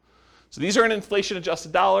 So these are in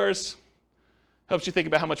inflation-adjusted dollars. Helps you think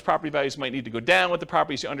about how much property values might need to go down with the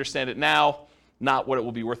properties. You understand it now, not what it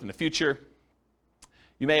will be worth in the future.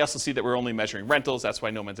 You may also see that we're only measuring rentals. That's why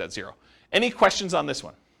Nomad's at 0. Any questions on this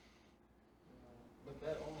one? But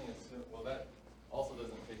that only assumes, well, that also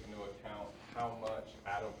doesn't take into account how much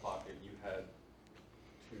out of pocket you had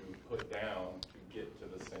to put down to get to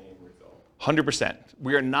the same result. 100%.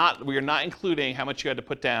 We are not including how much you had to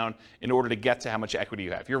put down in order to get to how much equity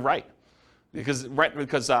you have. You're right. Because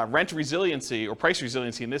rent resiliency, or price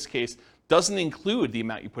resiliency in this case, doesn't include the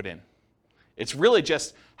amount you put in. It's really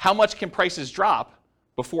just how much can prices drop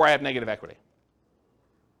before I have negative equity.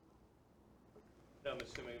 I'm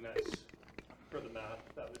assuming that's, for the math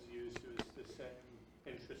that was used, it was the same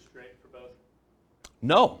interest rate for both?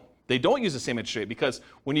 No, they don't use the same interest rate, because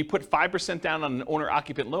when you put 5% down on an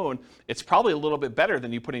owner-occupant loan, it's probably a little bit better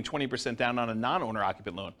than you putting 20% down on a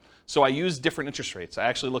non-owner-occupant loan. So I use different interest rates. I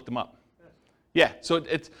actually looked them up. Yeah, so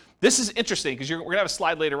this is interesting, because we're going to have a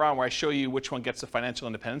slide later on where I show you which one gets to financial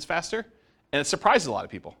independence faster, and it surprises a lot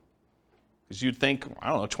of people. Because you'd think, I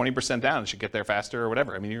don't know, 20% down, it should get there faster or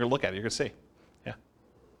whatever. I mean, you're going to look at it, you're going to see. Yeah.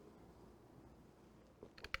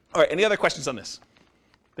 All right, any other questions on this?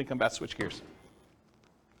 I think I'm about to switch gears.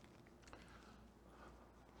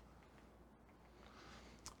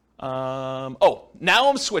 Now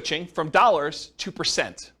I'm switching from dollars to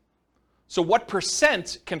percent. So what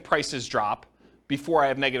percent can prices drop before I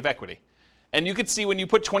have negative equity? And you can see when you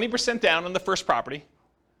put 20% down on the first property,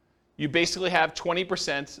 you basically have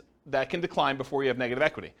 20% that can decline before you have negative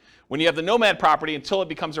equity. When you have the nomad property, until it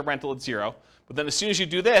becomes a rental, it's 0. But then as soon as you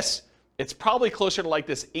do this, it's probably closer to like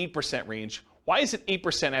this 8% range. Why is it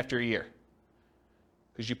 8% after a year?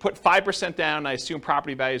 Because you put 5% down, and I assume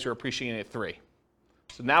property values are appreciating at 3.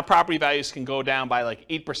 So now property values can go down by like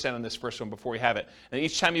 8% on this first one before you have it. And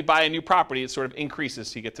each time you buy a new property, it sort of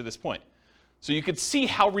increases to get to this point. So you can see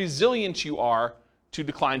how resilient you are to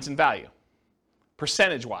declines in value,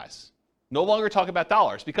 percentage-wise. No longer talk about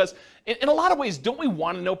dollars, because in a lot of ways, don't we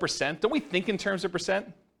want to know percent? Don't we think in terms of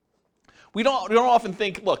percent? We don't often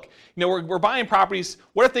think, look, we're buying properties.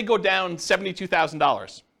 What if they go down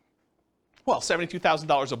 $72,000? Well,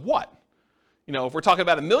 $72,000 of what? If we're talking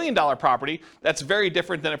about $1 million property, that's very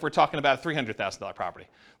different than if we're talking about a $300,000 property.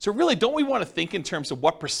 So really, don't we want to think in terms of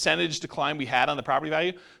what percentage decline we had on the property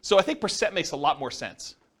value? So I think percent makes a lot more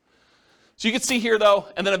sense. So you can see here, though,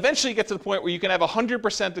 and then eventually you get to the point where you can have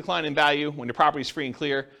 100% decline in value when your property is free and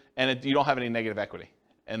clear, and you don't have any negative equity.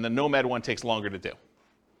 And the nomad one takes longer to do.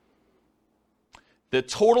 The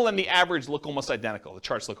total and the average look almost identical. The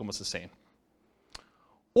charts look almost the same.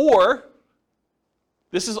 Or,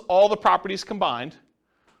 this is all the properties combined.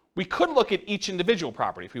 We could look at each individual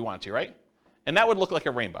property if we wanted to, right? And that would look like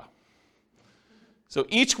a rainbow. So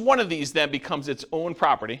each one of these then becomes its own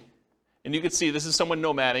property. And you can see this is someone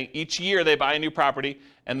nomading. Each year they buy a new property,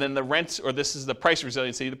 and then the rent, or this is the price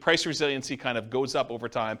resiliency. The price resiliency kind of goes up over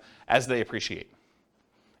time as they appreciate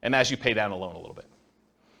and as you pay down a loan a little bit.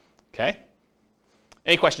 Okay?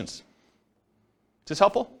 Any questions? Is this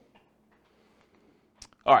helpful?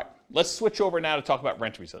 All right. Let's switch over now to talk about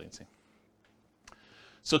rent resiliency.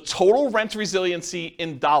 So total rent resiliency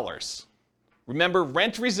in dollars. Remember,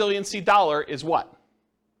 rent resiliency dollar is what?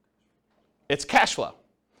 It's cash flow.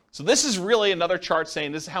 So this is really another chart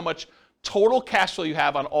saying this is how much total cash flow you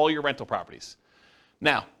have on all your rental properties.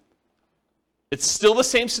 Now, it's still the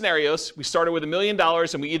same scenarios. We started with $1 million,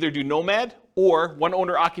 and we either do nomad or one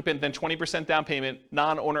owner occupant, then 20% down payment,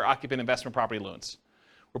 non-owner occupant investment property loans.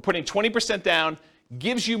 We're putting 20% down,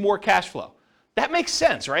 gives you more cash flow. That makes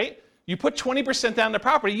sense, right? You put 20% down the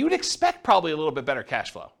property, you'd expect probably a little bit better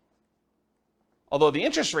cash flow. Although the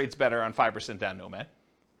interest rate's better on 5% down nomad.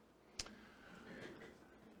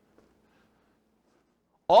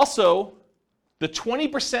 Also, the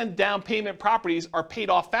 20% down payment properties are paid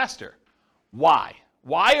off faster. Why?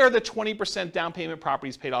 Why are the 20% down payment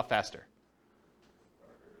properties paid off faster?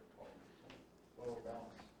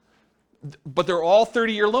 But they're all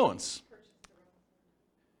 30-year loans.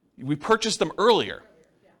 We purchased them earlier.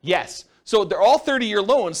 Yes. So they're all 30-year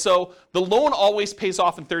loans, so the loan always pays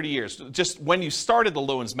off in 30 years. Just when you started the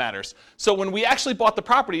loans matters. So when we actually bought the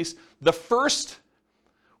properties,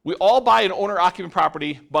 we all buy an owner-occupant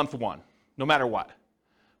property month 1, no matter what.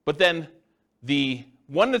 But then the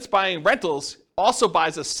one that's buying rentals also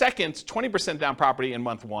buys a second 20% down property in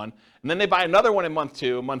month 1, and then they buy another one in month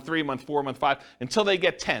 2, month 3, month 4, month 5, until they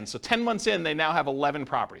get 10. So 10 months in, they now have 11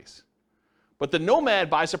 properties. But the nomad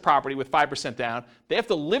buys a property with 5% down. They have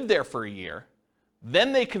to live there for a year.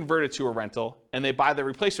 Then they convert it to a rental, and they buy the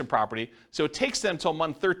replacement property. So it takes them until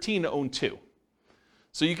month 13 to own 2.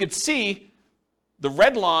 So you can see the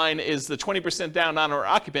red line is the 20% down non-owner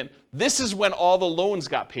occupant. This is when all the loans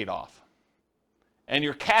got paid off. And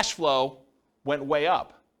your cash flow went way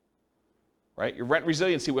up. Right? Your rent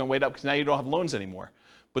resiliency went way up because now you don't have loans anymore.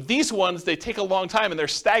 But these ones, they take a long time, and they're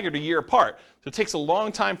staggered a year apart. So it takes a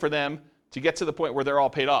long time for them to get to the point where they're all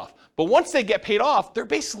paid off. But once they get paid off, they're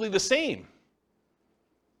basically the same.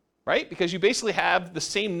 right? Because you basically have the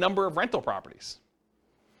same number of rental properties.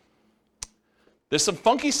 There's some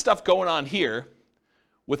funky stuff going on here.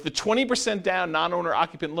 With the 20% down non-owner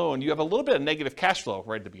occupant loan, you have a little bit of negative cash flow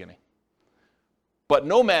right at the beginning. But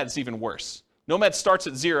Nomad's even worse. Nomad starts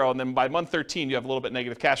at 0, and then by month 13, you have a little bit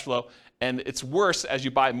negative cash flow, and it's worse as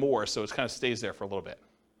you buy more, so it kind of stays there for a little bit.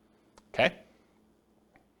 Okay?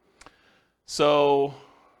 So,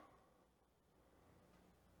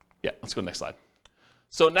 yeah, let's go to the next slide.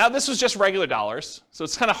 So now this was just regular dollars, so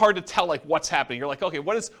it's kind of hard to tell like what's happening. You're like, okay,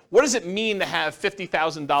 what does it mean to have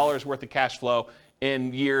 $50,000 worth of cash flow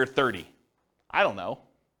in year 30? I don't know.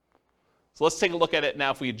 So let's take a look at it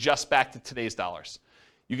now if we adjust back to today's dollars.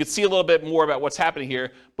 You can see a little bit more about what's happening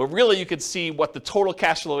here, but really you could see what the total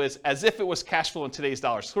cash flow is as if it was cash flow in today's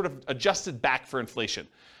dollars, sort of adjusted back for inflation.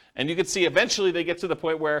 And you can see eventually they get to the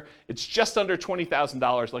point where it's just under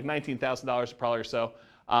 $20,000, like $19,000 probably or so,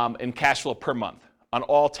 in cash flow per month on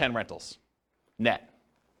all 10 rentals, net.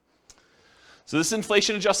 So this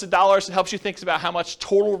inflation adjusted dollars. It helps you think about how much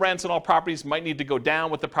total rents on all properties might need to go down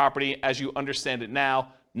with the property as you understand it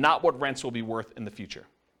now, not what rents will be worth in the future.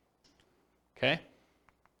 Okay?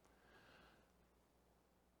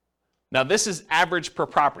 Now this is average per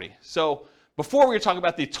property. So before we were talking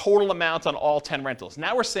about the total amount on all 10 rentals.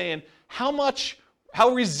 Now we're saying how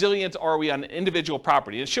resilient are we on an individual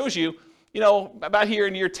property? It shows you, about here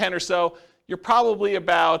in year 10 or so, you're probably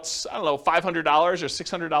about, $500 or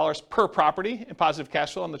 $600 per property in positive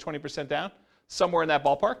cash flow on the 20% down, somewhere in that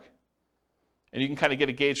ballpark. And you can kind of get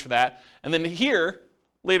a gauge for that. And then here,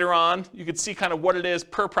 later on, you can see kind of what it is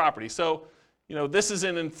per property. So, this is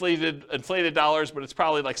in inflated dollars, but it's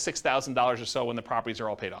probably like $6,000 or so when the properties are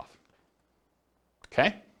all paid off.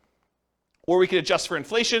 Okay? Or we could adjust for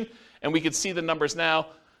inflation, and we could see the numbers now.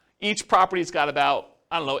 Each property's got about,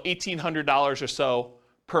 $1,800 or so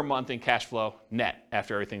per month in cash flow net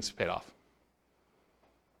after everything's paid off.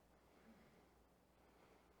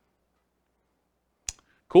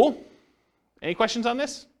 Cool? Any questions on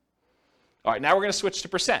this? All right, now we're going to switch to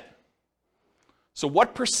percent. So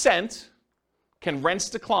what percent can rents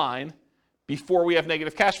decline before we have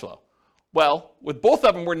negative cash flow? Well, with both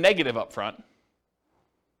of them, we're negative up front,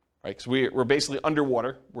 right? Because we're basically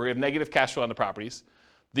underwater. We have negative cash flow on the properties.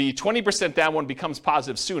 The 20% down one becomes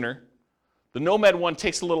positive sooner. The Nomad one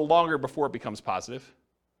takes a little longer before it becomes positive.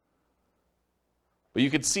 But you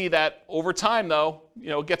can see that over time, though,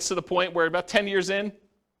 it gets to the point where about 10 years in,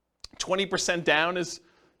 20% down is,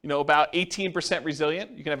 about 18%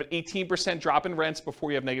 resilient. You can have an 18% drop in rents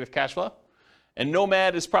before you have negative cash flow. And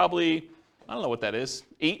Nomad is probably, I don't know what that is,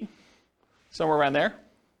 8, somewhere around there.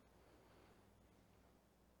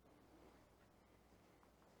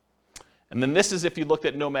 And then this is if you looked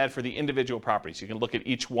at Nomad for the individual properties. You can look at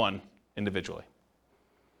each one individually.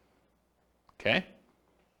 Okay?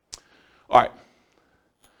 All right.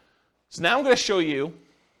 So now I'm going to show you,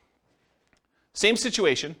 same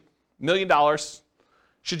situation, $1 million.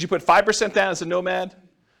 Should you put 5% down as a Nomad?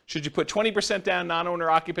 Should you put 20% down non-owner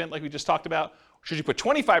occupant like we just talked about? Should you put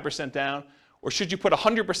 25% down? Or should you put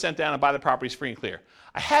 100% down and buy the properties free and clear?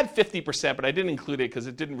 I had 50%, but I didn't include it because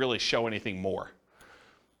it didn't really show anything more.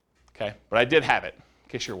 Okay, but I did have it, in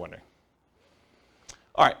case you're wondering.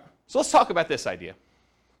 All right, so let's talk about this idea.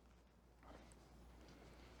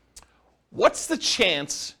 What's the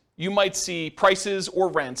chance you might see prices or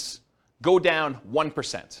rents go down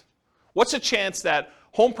 1%? What's the chance that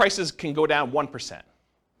home prices can go down 1%?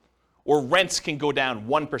 Or rents can go down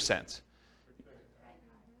 1%?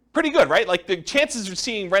 Pretty good, right? Like the chances of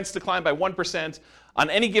seeing rents decline by 1% on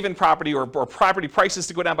any given property or property prices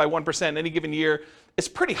to go down by 1% in any given year is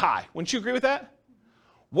pretty high. Wouldn't you agree with that?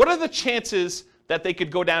 What are the chances that they could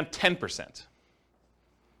go down 10%?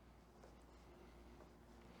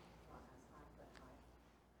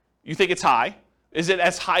 You think it's high? Is it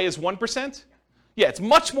as high as 1%? Yeah, it's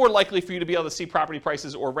much more likely for you to be able to see property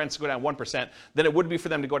prices or rents go down 1% than it would be for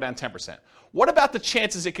them to go down 10%. What about the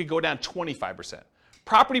chances it could go down 25%?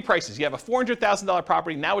 Property prices, you have a $400,000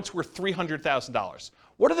 property, now it's worth $300,000.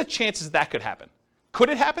 What are the chances that could happen? Could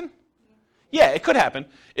it happen? Yeah, it could happen.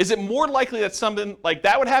 Is it more likely that something like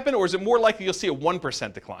that would happen, or is it more likely you'll see a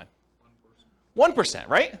 1% decline? 1%,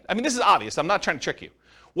 right? I mean, this is obvious. I'm not trying to trick you.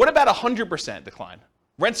 What about a 100% decline?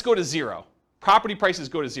 Rents go to 0. Property prices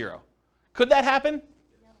go to 0. Could that happen?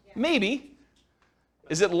 Maybe.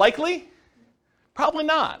 Is it likely? Probably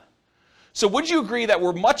not. So would you agree that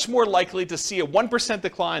we're much more likely to see a 1%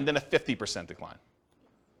 decline than a 50% decline?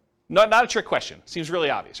 Not a trick question. Seems really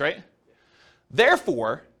obvious, right?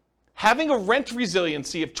 Therefore, having a rent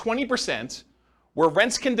resiliency of 20%, where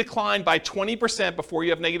rents can decline by 20% before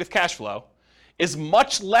you have negative cash flow, is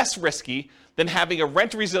much less risky than having a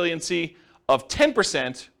rent resiliency of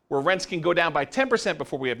 10%, where rents can go down by 10%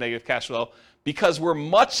 before we have negative cash flow, because we're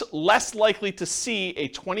much less likely to see a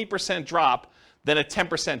 20% drop than a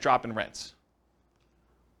 10% drop in rents.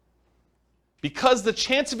 Because the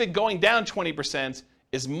chance of it going down 20%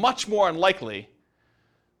 is much more unlikely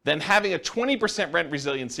than having a 20% rent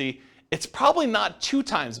resiliency, it's probably not 2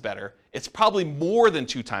 times better. It's probably more than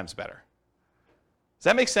 2 times better. Does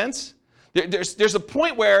that make sense? There's a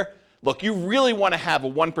point where, look, you really want to have a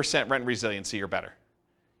 1% rent resiliency or better.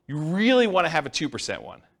 You really want to have a 2%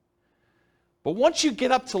 one. But once you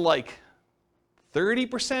get up to like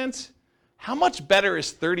 30%, how much better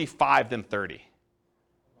is 35 than 30?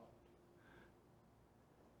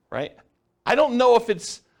 Right? I don't know if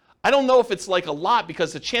it's like a lot,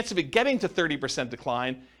 because the chance of it getting to 30%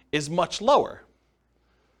 decline is much lower.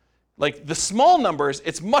 Like the small numbers,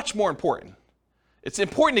 it's much more important. It's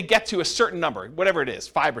important to get to a certain number, whatever it is,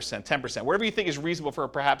 5%, 10%, whatever you think is reasonable for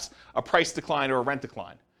perhaps a price decline or a rent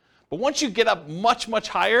decline. But once you get up much, much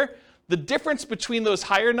higher, the difference between those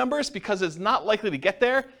higher numbers, because it's not likely to get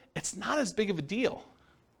there, it's not as big of a deal.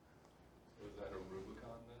 Was that a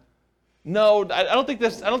Rubicon then? No, I don't think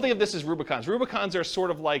of this as Rubicons. Rubicons are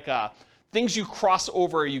sort of like things you cross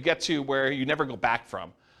over, you get to where you never go back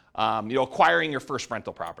from. Acquiring your first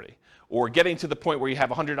rental property, or getting to the point where you have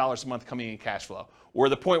 $100 a month coming in cash flow, or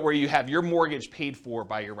the point where you have your mortgage paid for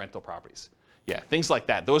by your rental properties. Yeah, things like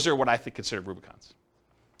that. Those are what I think considered Rubicons.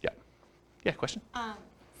 Yeah. Yeah, question?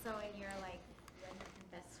 So in your rent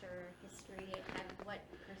investor history, what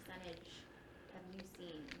percentage have you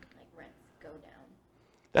seen rents go down?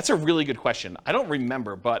 That's a really good question. I don't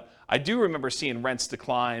remember, but I do remember seeing rents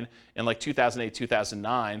decline in 2008,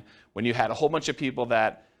 2009, when you had a whole bunch of people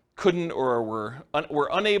that couldn't or were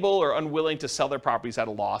unable or unwilling to sell their properties at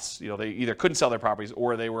a loss. They either couldn't sell their properties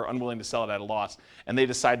or they were unwilling to sell it at a loss, and they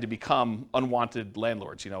decided to become unwanted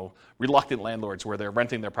landlords, reluctant landlords, where they're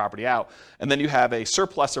renting their property out. And then you have a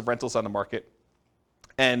surplus of rentals on the market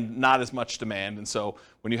and not as much demand. And so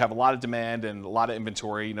when you have a lot of demand and a lot of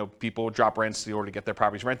inventory, people drop rents in order to get their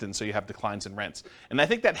properties rented, and so you have declines in rents. And I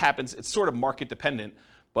think that happens, it's sort of market dependent,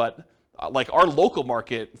 but our local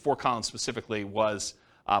market, Fort Collins specifically, was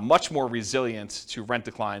much more resilient to rent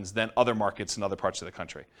declines than other markets in other parts of the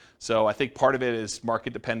country. So I think part of it is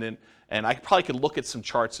market dependent, and I probably could look at some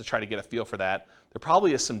charts to try to get a feel for that. There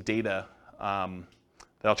probably is some data that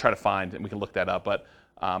I'll try to find, and we can look that up. But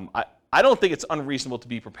I don't think it's unreasonable to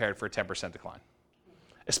be prepared for a 10% decline.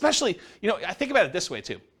 Especially, I think about it this way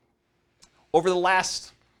too. Over the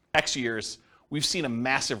last X years, we've seen a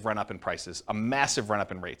massive run up in prices, a massive run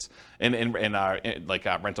up in rates, in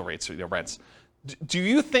rental rates, rents. Do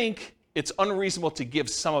you think it's unreasonable to give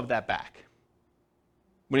some of that back?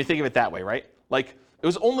 When you think of it that way, right? It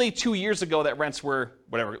was only 2 years ago that rents were,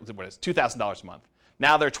 what is $2,000 a month.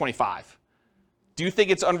 Now they're $25. Do you think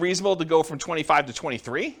it's unreasonable to go from 25 to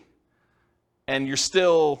 23? And you're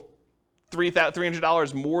still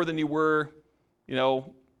 $300 more than you were, a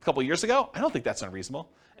couple of years ago? I don't think that's unreasonable.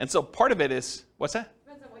 And so part of it is, what's that?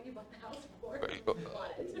 Depends on what you bought the house for.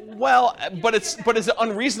 Well, but is it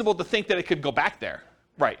unreasonable to think that it could go back there?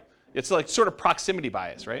 Right. It's sort of proximity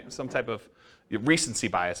bias, right? Some type of recency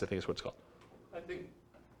bias, I think is what it's called. I think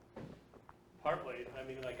partly, I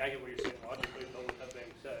get what you're saying logically, but with that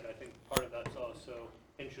being said, I think part of that's also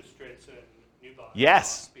interest rates and new bond.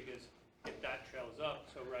 Yes. Because if that trails up,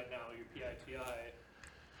 so right now your PITI,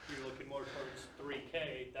 you're looking more towards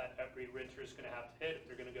 $3K that every renter is going to have to hit if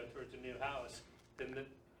they're going to go towards a new house, then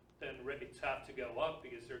rates have to go up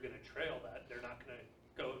because they're going to trail that. They're not going to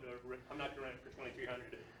go to, I'm not going to rent it for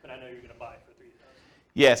 $2,300, but I know you're going to buy it for $3,000.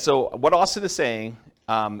 Yeah, so what Austin is saying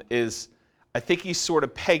is I think he's sort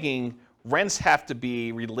of pegging rents have to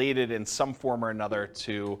be related in some form or another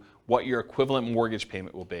to what your equivalent mortgage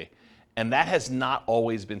payment will be. And that has not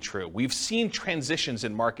always been true. We've seen transitions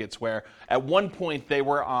in markets where at one point they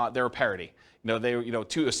were parity. It was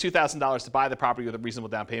 $2,000 to buy the property with a reasonable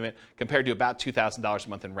down payment compared to about $2,000 a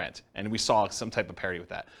month in rent. And we saw some type of parity with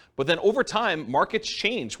that. But then over time, markets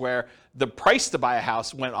changed where the price to buy a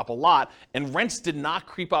house went up a lot and rents did not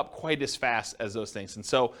creep up quite as fast as those things. And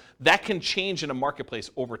so that can change in a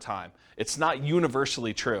marketplace over time. It's not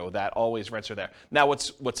universally true that always rents are there. Now,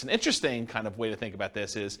 what's an interesting kind of way to think about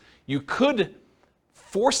this is you could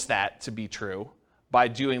force that to be true by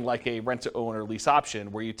doing like a rent-to-own or lease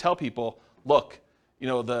option where you tell people, look,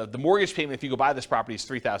 the mortgage payment if you go buy this property is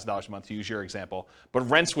 $3,000 a month, to use your example, but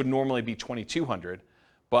rents would normally be $2,200.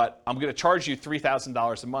 But I'm going to charge you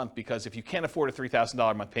 $3,000 a month because if you can't afford a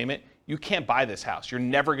 $3,000 a month payment, you can't buy this house. You're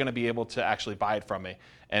never going to be able to actually buy it from me.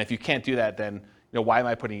 And if you can't do that, then why am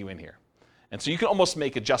I putting you in here? And so you can almost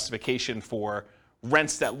make a justification for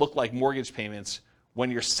rents that look like mortgage payments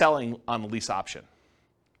when you're selling on the lease option.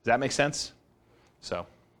 Does that make sense? So,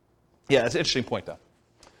 yeah, that's an interesting point, though.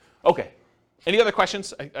 Okay. Any other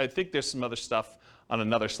questions? I think there's some other stuff on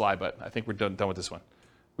another slide, but I think we're done with this one.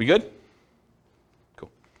 We good?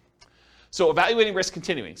 Cool. So evaluating risk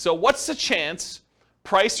continuing. So what's the chance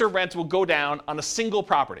price or rent will go down on a single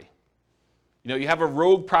property? You know, you have a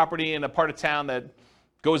rogue property in a part of town that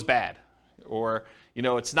goes bad, or, you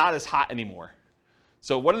know, it's not as hot anymore.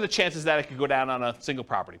 So what are the chances that it could go down on a single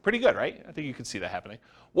property? Pretty good, right? I think you can see that happening.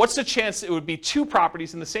 What's the chance it would be two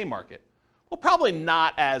properties in the same market? Well, probably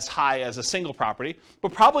not as high as a single property,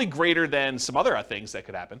 but probably greater than some other things that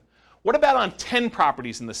could happen. What about on 10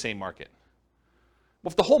 properties in the same market? Well,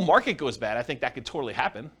 if the whole market goes bad, I think that could totally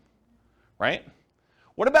happen, right?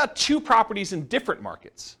 What about two properties in different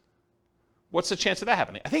markets? What's the chance of that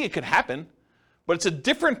happening? I think it could happen, but it's a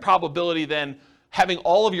different probability than having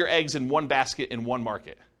all of your eggs in one basket in one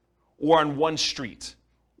market, or on one street,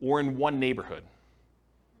 or in one neighborhood.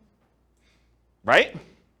 Right?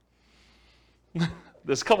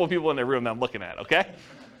 There's a couple of people in the room that I'm looking at, okay?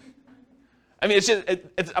 I mean,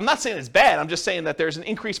 I'm not saying it's bad, I'm just saying that there's an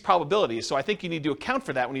increased probability, so I think you need to account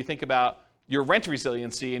for that when you think about your rent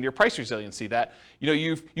resiliency and your price resiliency, that, you know,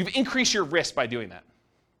 you've increased your risk by doing that.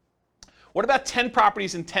 What about 10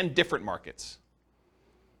 properties in 10 different markets?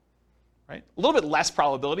 Right? A little bit less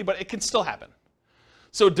probability, but it can still happen.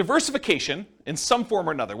 So diversification in some form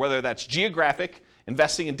or another, whether that's geographic,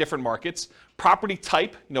 investing in different markets, property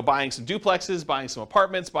type, you know, buying some duplexes, buying some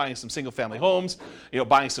apartments, buying some single-family homes, you know,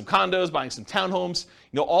 buying some condos, buying some townhomes,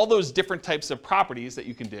 you know, all those different types of properties that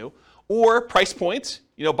you can do, or price points,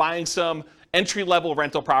 you know, buying some entry-level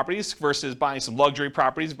rental properties versus buying some luxury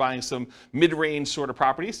properties, buying some mid-range sort of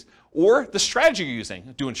properties, or the strategy you're using.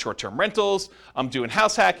 I'm doing short-term rentals, I'm doing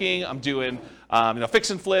house hacking, I'm doing you know,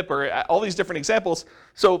 fix and flip, or all these different examples.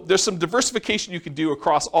 So there's some diversification you can do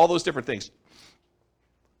across all those different things.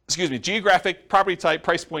 Excuse me, geographic, property type,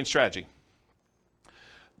 price point, strategy.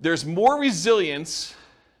 There's more resilience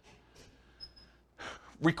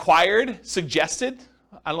required, suggested,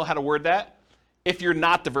 I don't know how to word that, if you're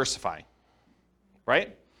not diversifying.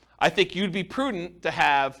 Right? I think you'd be prudent to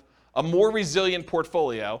have a more resilient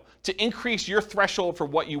portfolio to increase your threshold for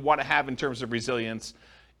what you want to have in terms of resilience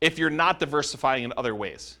if you're not diversifying in other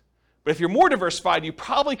ways. But if you're more diversified, you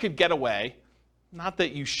probably could get away, not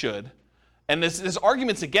that you should, and there's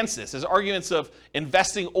arguments against this. There's arguments of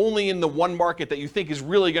investing only in the one market that you think is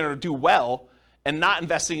really going to do well and not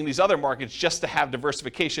investing in these other markets just to have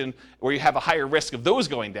diversification where you have a higher risk of those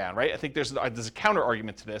going down, right? I think there's a counter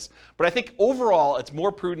argument to this. But I think overall, it's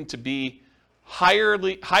more prudent to be higher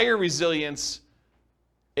resilience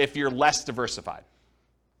if you're less diversified.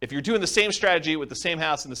 If you're doing the same strategy with the same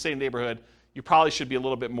house in the same neighborhood, you probably should be a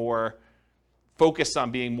little bit more focused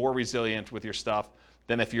on being more resilient with your stuff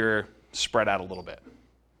than if you're spread out a little bit,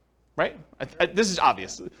 right? This is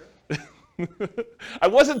obvious. I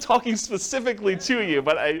wasn't talking specifically to you,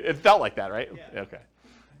 but it felt like that, right? Yeah. Okay.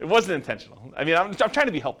 It wasn't intentional. I mean, I'm trying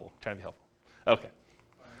to be helpful. Okay.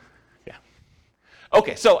 Yeah.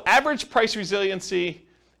 Okay, so average price resiliency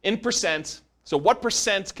in percent. So what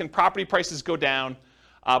percent can property prices go down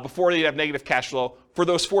before they have negative cash flow for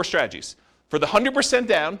those four strategies? For the 100%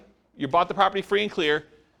 down, you bought the property free and clear,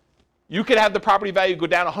 you could have the property value go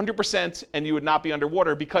down 100% and you would not be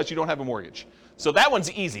underwater because you don't have a mortgage. So that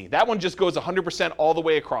one's easy. That one just goes 100% all the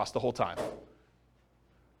way across the whole time.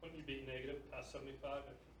 Wouldn't you be negative past 75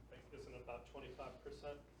 if isn't about 25%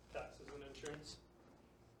 taxes and insurance?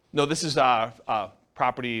 No, this is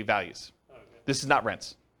property values. Okay. This is not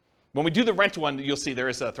rents. When we do the rent one, you'll see there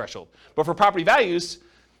is a threshold. But for property values,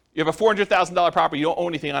 you have a $400,000 property, you don't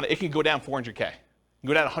own anything on it, it can go down $400K. It can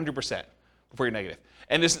go down 100% before you're negative.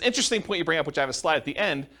 And there's an interesting point you bring up, which I have a slide at the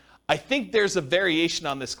end. I think there's a variation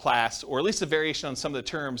on this class, or at least a variation on some of the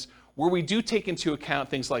terms, where we do take into account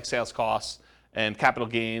things like sales costs and capital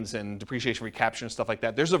gains and depreciation recapture and stuff like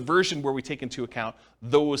that. There's a version where we take into account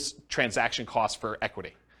those transaction costs for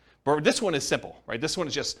equity. But this one is simple, right? This one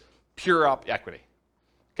is just pure up equity,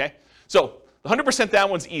 okay? So the 100% down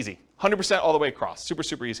one's easy. 100% all the way across. Super,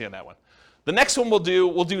 super easy on that one. The next one we'll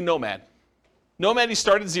do Nomad. Nomad, you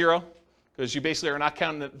start at 0, because you basically are not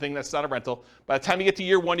counting the thing that's not a rental. By the time you get to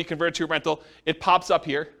year 1, you convert it to a rental. It pops up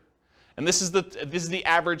here. And this is the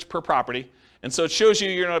average per property. And so it shows you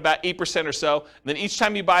you're at about 8% or so. And then each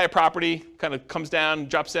time you buy a property, kind of comes down,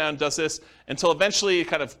 drops down, does this, until eventually it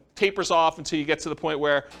kind of tapers off until you get to the point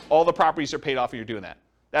where all the properties are paid off and you're doing that.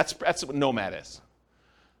 That's what Nomad is.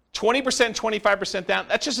 20%, 25% down,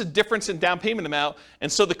 that's just a difference in down payment amount.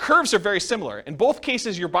 And so the curves are very similar. In both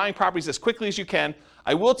cases, you're buying properties as quickly as you can.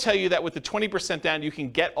 I will tell you that with the 20% down, you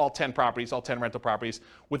can get all 10 properties, all 10 rental properties.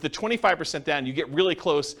 With the 25% down, you get really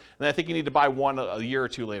close, and I think you need to buy one a year or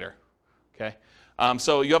two later. Okay?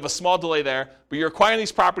 So you have a small delay there, but you're acquiring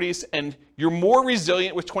these properties, and you're more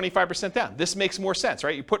resilient with 25% down. This makes more sense,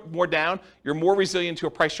 right? You put more down, you're more resilient to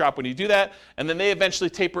a price drop when you do that, and then they eventually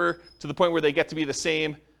taper to the point where they get to be the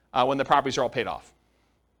same when the properties are all paid off.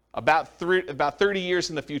 About 30 years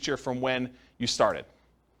in the future from when you started.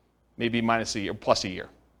 Maybe minus a year, plus a year.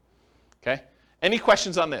 Okay? Any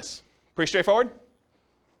questions on this? Pretty straightforward?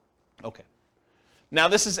 Okay. Now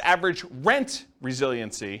this is average rent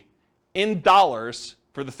resiliency in dollars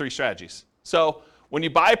for the three strategies. So when you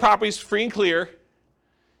buy properties free and clear,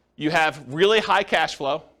 you have really high cash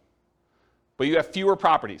flow, but you have fewer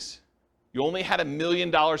properties. You only had $1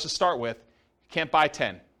 million to start with. You can't buy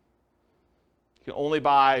 10. You can only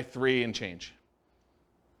buy 3 and change.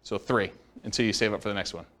 So 3 until you save up for the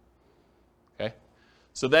next one. Okay?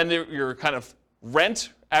 So then your kind of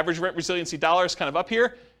average rent resiliency dollars kind of up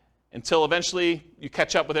here until eventually you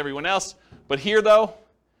catch up with everyone else. But here though,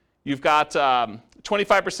 you've got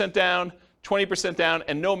 25% down, 20% down,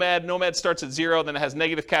 and Nomad. Nomad starts at 0, then it has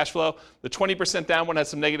negative cash flow. The 20% down one has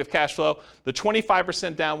some negative cash flow. The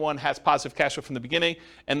 25% down one has positive cash flow from the beginning.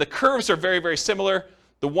 And the curves are very, very similar.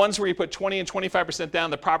 The ones where you put 20 and 25%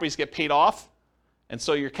 down, the properties get paid off. And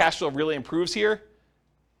so your cash flow really improves here.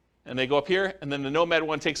 And they go up here. And then the Nomad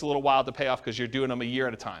one takes a little while to pay off because you're doing them a year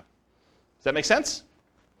at a time. Does that make sense?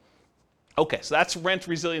 Okay, so that's rent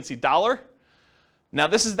resiliency dollar. Now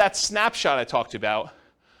this is that snapshot I talked about.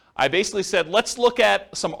 I basically said, let's look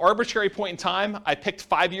at some arbitrary point in time. I picked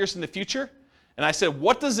 5 years in the future. And I said,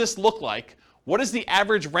 what does this look like? What is the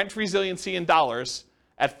average rent resiliency in dollars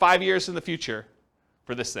at 5 years in the future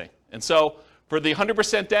for this thing? And so for the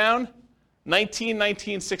 100% down,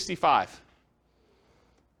 1965.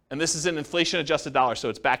 And this is in inflation adjusted dollars, so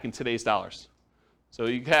it's back in today's dollars. So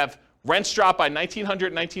you have rents drop by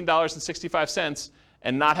 $1,919.65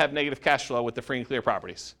 and not have negative cash flow with the free and clear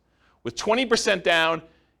properties. With 20% down,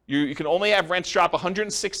 you can only have rents drop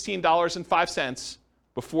 $116.05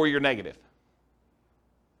 before you're negative.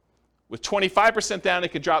 With 25% down, it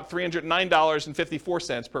could drop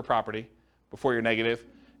 $309.54 per property before you're negative.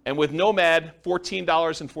 And with Nomad,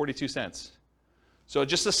 $14.42. So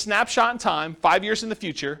just a snapshot in time, 5 years in the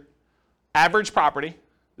future, average property,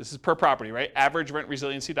 this is per property, right? Average rent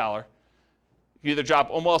resiliency dollar. You either drop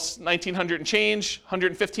almost $1,900 and change,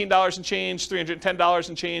 $115 and change, $310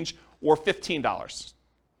 and change, or $15.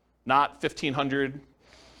 Not $1,500,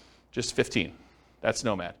 just 15. That's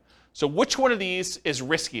Nomad. So which one of these is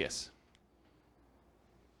riskiest?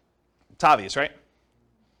 It's obvious, right?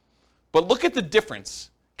 But look at the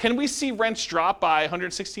difference. Can we see rents drop by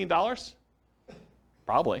 $116?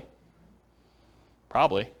 Probably.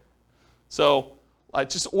 So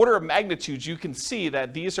just order of magnitude, you can see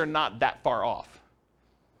that these are not that far off.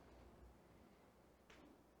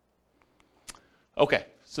 Okay,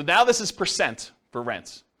 so now this is percent for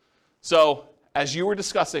rents. So as you were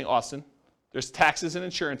discussing, Austin, there's taxes and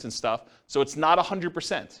insurance and stuff, so it's not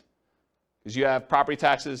 100%. Because you have property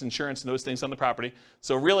taxes, insurance, and those things on the property.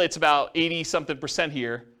 So really it's about 80-something%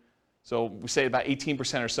 here. So we say about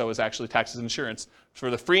 18% or so is actually taxes and insurance. For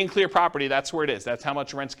the free and clear property, that's where it is. That's how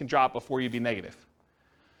much rents can drop before you'd be negative.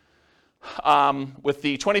 With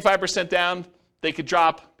the 25% down, they could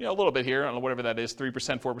drop a little bit here, I don't know, whatever that is,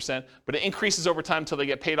 3%, 4%, but it increases over time until they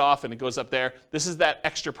get paid off and it goes up there. This is that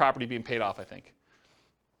extra property being paid off, I think.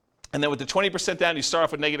 And then with the 20% down, you start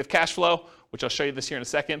off with negative cash flow, which I'll show you this here in a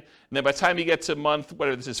second. And then by the time you get to month,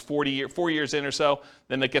 whatever this is, 4 years in or so,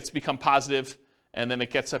 then it gets to become positive. And then it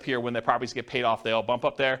gets up here when the properties get paid off, they all bump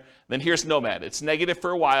up there. And then here's Nomad. It's negative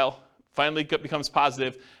for a while, finally becomes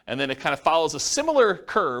positive, and then it kind of follows a similar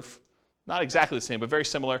curve, not exactly the same, but very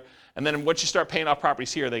similar. And then once you start paying off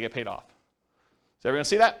properties here, they get paid off. Does everyone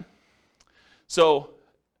see that? So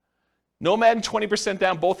Nomad and 20%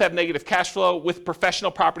 down both have negative cash flow with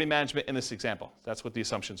professional property management in this example. That's what the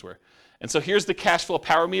assumptions were. And so here's the cash flow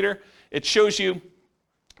power meter. It shows you,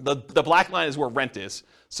 the black line is where rent is.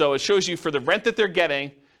 So it shows you for the rent that they're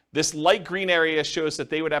getting, this light green area shows that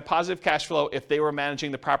they would have positive cash flow if they were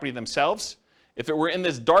managing the property themselves. If it were in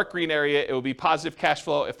this dark green area, it would be positive cash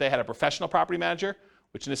flow if they had a professional property manager,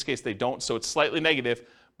 which in this case they don't, so it's slightly negative,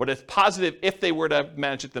 but it's positive if they were to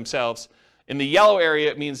manage it themselves. In the yellow area,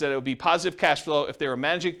 it means that it would be positive cash flow if they were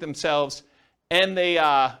managing it themselves and they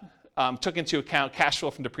took into account cash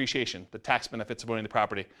flow from depreciation, the tax benefits of owning the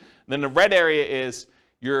property. And then the red area is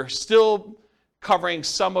you're still covering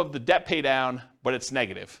some of the debt pay down, but it's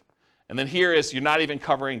negative. And then here is you're not even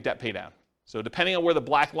covering debt pay down. So depending on where the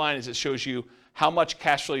black line is, it shows you how much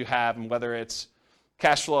cash flow you have and whether it's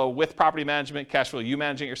cash flow with property management, cash flow you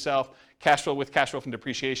managing it yourself, cash flow with cash flow from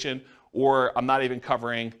depreciation, or I'm not even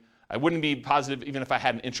covering, I wouldn't be positive even if I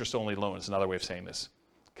had an interest-only loan is another way of saying this,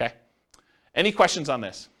 okay? Any questions on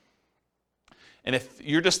this? And if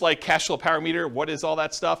you're just like cash flow power meter, what is all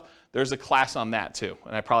that stuff? There's a class on that too,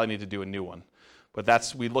 and I probably need to do a new one.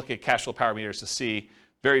 But we look at cash flow power meters to see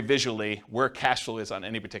very visually where cash flow is on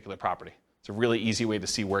any particular property. It's a really easy way to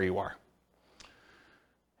see where you are.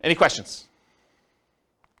 Any questions?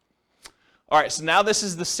 All right, so now this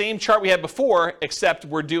is the same chart we had before, except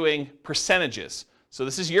we're doing percentages. So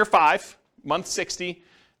this is year 5, month 60.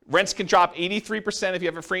 Rents can drop 83% if you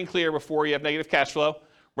have a free and clear before you have negative cash flow.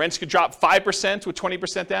 Rents could drop 5% with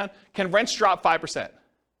 20% down. Can rents drop 5%?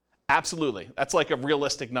 Absolutely. That's like a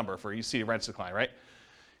realistic number for you see rents decline, right?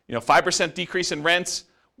 5% decrease in rents.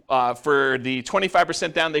 For the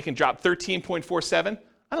 25% down, they can drop 13.47.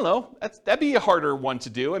 I don't know. That'd be a harder one to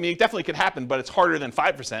do. I mean, it definitely could happen, but it's harder than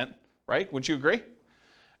 5%, right? Wouldn't you agree?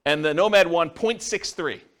 And the Nomad one,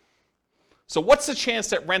 0.63. So what's the chance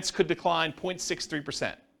that rents could decline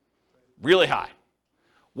 0.63%? Really high.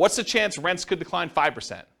 What's the chance rents could decline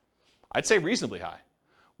 5%? I'd say reasonably high.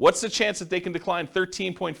 What's the chance that they can decline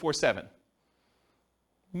 13.47?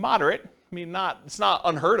 Moderate. I mean, it's not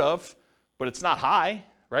unheard of, but it's not high,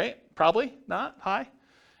 right? Probably not high.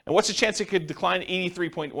 And what's the chance it could decline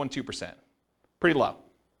 83.12%? Pretty low.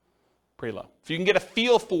 Pretty low. If you can get a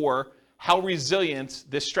feel for how resilient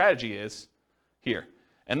this strategy is here.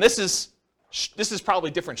 And this is probably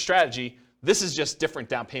different strategy. This is just different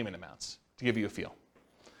down payment amounts to give you a feel.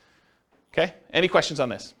 Okay? Any questions on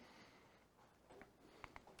this?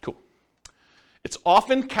 Cool. It's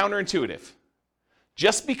often counterintuitive.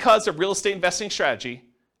 Just because a real estate investing strategy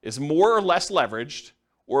is more or less leveraged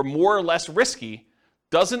or more or less risky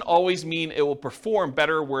doesn't always mean it will perform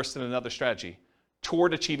better or worse than another strategy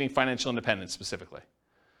toward achieving financial independence specifically.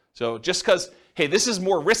 So just because, hey, this is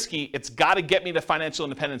more risky, it's got to get me to financial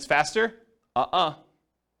independence faster?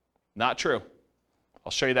 Not true.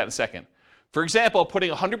 I'll show you that in a second. For example,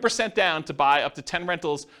 putting 100% down to buy up to 10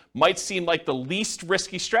 rentals might seem like the least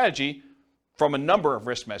risky strategy from a number of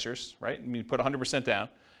risk measures, right? I mean, put 100% down.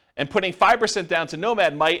 And putting 5% down to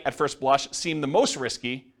Nomad might, at first blush, seem the most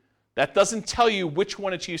risky. That doesn't tell you which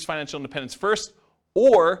one achieves financial independence first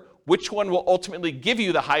or which one will ultimately give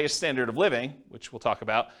you the highest standard of living, which we'll talk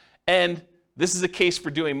about. And this is a case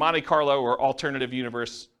for doing Monte Carlo or alternative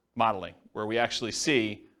universe modeling, where we actually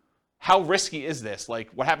see how risky is this? Like,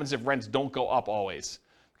 what happens if rents don't go up always?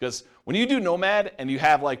 Because when you do Nomad and you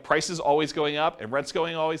have like prices always going up and rents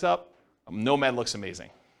going always up, Nomad looks amazing,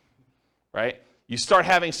 right? You start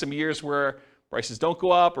having some years where prices don't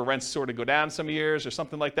go up or rents sort of go down some years or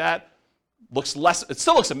something like that. It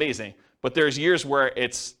still looks amazing, but there's years where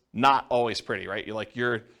it's not always pretty, right?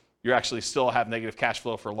 You're actually still have negative cash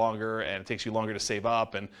flow for longer and it takes you longer to save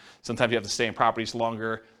up and sometimes you have to stay in properties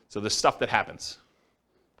longer. So there's stuff that happens.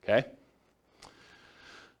 Okay?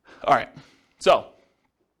 All right. So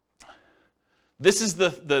this is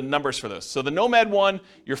the numbers for those. So the Nomad one,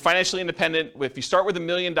 you're financially independent. If you start with $1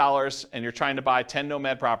 million and you're trying to buy 10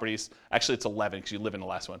 Nomad properties, actually it's 11 because you live in the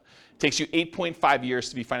last one. It takes you 8.5 years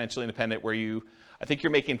to be financially independent where I think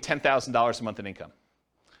you're making $10,000 a month in income.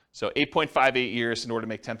 So 8.58 years in order to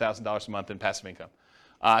make $10,000 a month in passive income.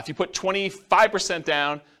 If you put 25%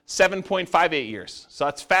 down, 7.58 years. So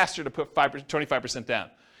that's faster to put 25% down.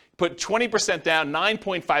 Put 20% down,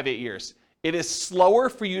 9.58 years. It is slower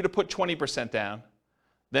for you to put 20% down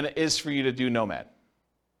than it is for you to do Nomad.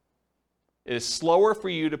 It is slower for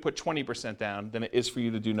you to put 20% down than it is for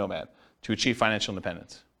you to do Nomad to achieve financial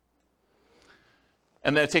independence.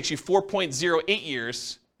 And then it takes you 4.08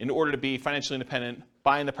 years in order to be financially independent,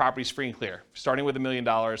 buying the properties free and clear. Starting with $1 million,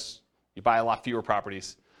 you buy a lot fewer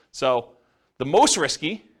properties. So the most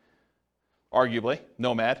risky, arguably,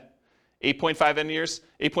 Nomad,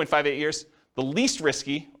 8.58 years. The least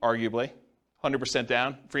risky, arguably, 100%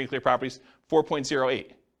 down, free and clear properties,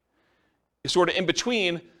 4.08. It's sort of in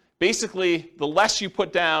between. Basically, the less you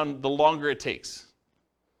put down, the longer it takes.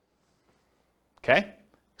 Okay?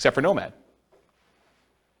 Except for Nomad.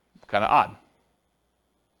 Kind of odd.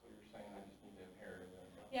 So you're saying I just need to inherit it?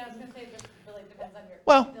 Yeah, I was going to say it just really depends on your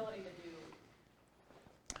Well, ability to do.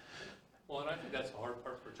 Well, and I think that's the hard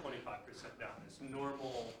part for 25% down. It's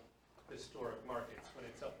normal historic markets when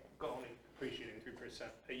it's up, only appreciating 3%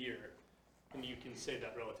 a year, and you can say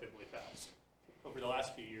that relatively fast. Over the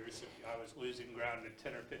last few years, if I was losing ground at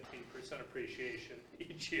 10 or 15% appreciation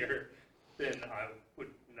each year, then I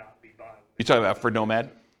would not be buying. You're talking about for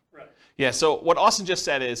Nomad? Right. Yeah, so what Austin just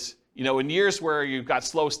said is, in years where you've got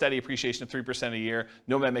slow, steady appreciation of 3% a year,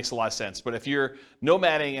 Nomad makes a lot of sense. But if you're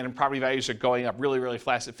nomading and property values are going up really, really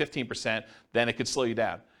fast at 15%, then it could slow you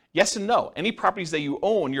down. Yes and no. Any properties that you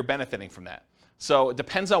own, you're benefiting from that. So it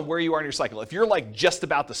depends on where you are in your cycle. If you're like just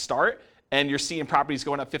about to start and you're seeing properties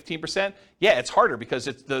going up 15%, yeah, it's harder because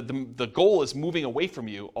it's the goal is moving away from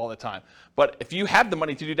you all the time. But if you have the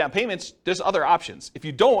money to do down payments, there's other options. If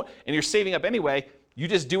you don't and you're saving up anyway, you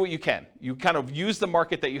just do what you can. You kind of use the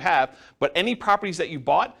market that you have, but any properties that you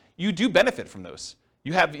bought, you do benefit from those.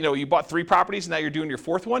 You have, you bought 3 properties and now you're doing your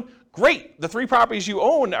 4th one. Great. The 3 properties you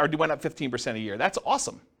own are doing up 15% a year. That's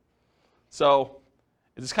awesome. So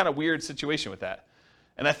it's kind of weird situation with that.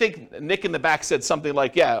 And I think Nick in the back said something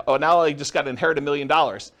like, yeah, oh, now I just got to inherit $1 million.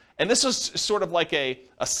 And this was sort of like a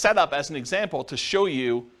setup as an example to show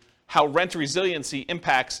you how rent resiliency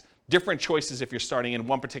impacts different choices if you're starting in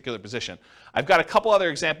one particular position. I've got a couple other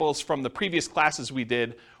examples from the previous classes we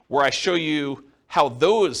did where I show you how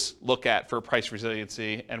those look at for price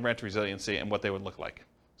resiliency and rent resiliency and what they would look like.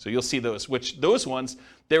 So you'll see those, which those ones,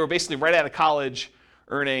 they were basically right out of college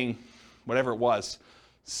earning whatever it was,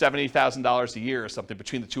 $70,000 a year or something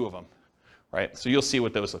between the two of them, right? So you'll see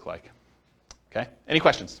what those look like. Okay, any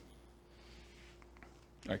questions?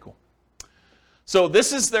 All right, cool. So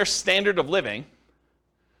this is their standard of living.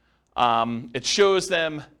 It shows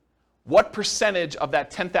them what percentage of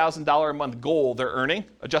that $10,000 a month goal they're earning,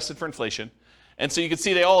 adjusted for inflation. And so you can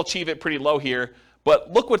see they all achieve it pretty low here.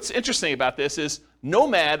 But look what's interesting about this is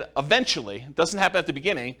Nomad eventually, it doesn't happen at the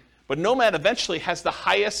beginning, but Nomad eventually has the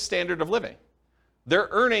highest standard of living. They're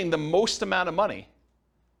earning the most amount of money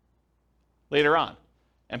later on.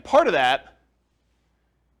 And part of that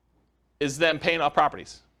is them paying off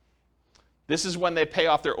properties. This is when they pay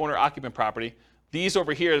off their owner-occupant property. These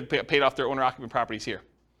over here paid off their owner-occupant properties here.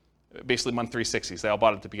 Basically month 360s. They all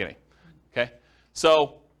bought it at the beginning. Okay?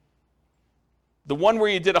 So the one where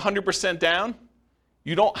you did 100% down,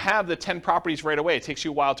 you don't have the 10 properties right away. It takes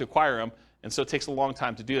you a while to acquire them, and so it takes a long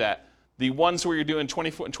time to do that. The ones where you're doing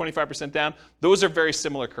 25% down, those are very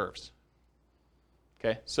similar curves.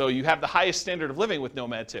 Okay? So you have the highest standard of living with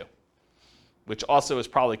Nomad too, which also is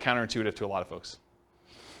probably counterintuitive to a lot of folks.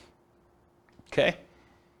 Okay?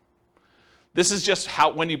 This is just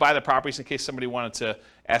how when you buy the properties, in case somebody wanted to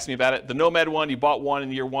ask me about it. The Nomad one, you bought one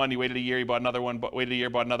in year 1, you waited a year, you bought another one, waited a year,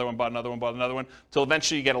 bought another one, bought another one, bought another one, until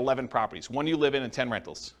eventually you get 11 properties. 1 you live in and 10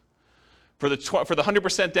 rentals. For the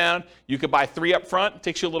 100% down, you could buy 3 up front. It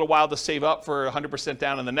takes you a little while to save up for 100%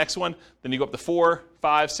 down in the next one. Then you go up to 4,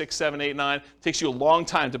 5, 6, 7, 8, 9. It takes you a long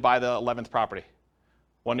time to buy the 11th property,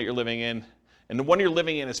 one that you're living in. And the one you're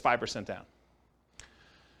living in is 5% down.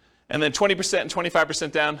 And then 20% and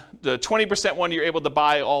 25% down. The 20% one, you're able to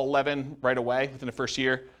buy all 11 right away within the first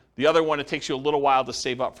year. The other one, it takes you a little while to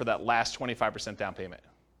save up for that last 25% down payment.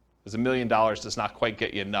 Because $1 million does not quite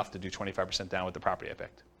get you enough to do 25% down with the property I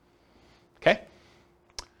picked. Okay?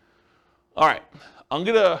 All right. I'm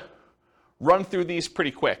going to run through these pretty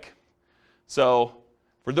quick. So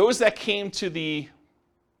for those that came to the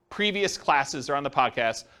previous classes or on the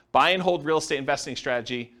podcast, buy and hold real estate investing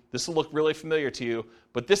strategy, this will look really familiar to you,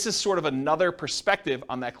 but this is sort of another perspective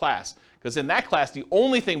on that class. Because in that class, the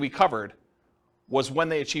only thing we covered was when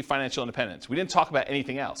they achieve financial independence. We didn't talk about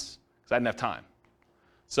anything else because I didn't have time.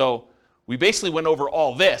 So we basically went over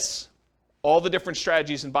all this, all the different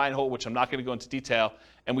strategies in buy and hold, which I'm not going to go into detail,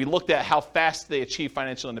 and we looked at how fast they achieve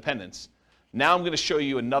financial independence. Now I'm going to show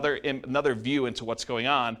you another view into what's going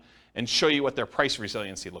on and show you what their price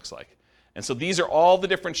resiliency looks like. And so these are all the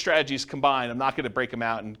different strategies combined. I'm not going to break them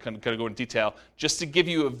out and kind of go into detail, just to give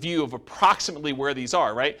you a view of approximately where these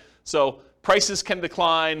are, right? So prices can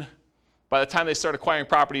decline by the time they start acquiring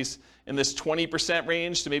properties in this 20%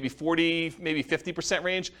 range to maybe 40, maybe 50%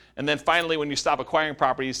 range. And then finally, when you stop acquiring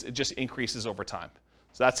properties, it just increases over time.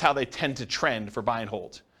 So that's how they tend to trend for buy and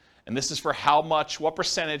hold. And this is for what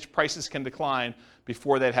percentage prices can decline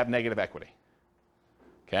before they'd have negative equity.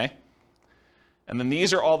 Okay? And then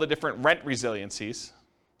these are all the different rent resiliencies,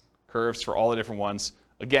 curves for all the different ones.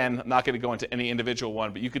 Again, I'm not going to go into any individual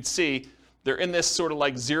one, but you could see they're in this sort of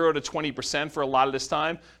like 0 to 20% for a lot of this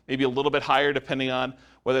time, maybe a little bit higher depending on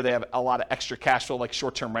whether they have a lot of extra cash flow like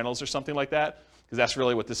short-term rentals or something like that, because that's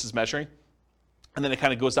really what this is measuring. And then it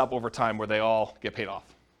kind of goes up over time where they all get paid off.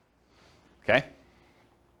 Okay?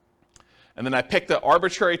 And then I picked the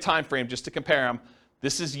arbitrary time frame just to compare them.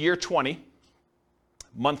 This is year 20,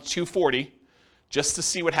 month 240, just to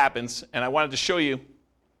see what happens. And I wanted to show you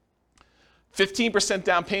 15%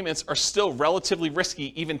 down payments are still relatively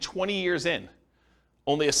risky even 20 years in.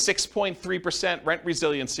 Only a 6.3% rent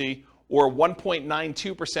resiliency or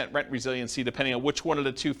 1.92% rent resiliency, depending on which one of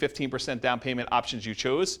the two 15% down payment options you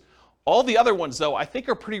chose. All the other ones, though, I think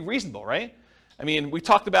are pretty reasonable, right? I mean, we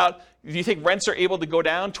talked about, do you think rents are able to go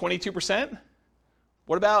down 22%?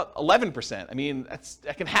 What about 11%? I mean,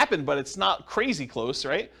 that can happen, but it's not crazy close,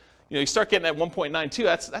 right? You know, you start getting at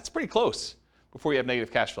 1.92, that's pretty close before you have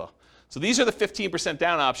negative cash flow. So these are the 15%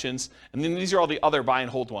 down options, and then these are all the other buy and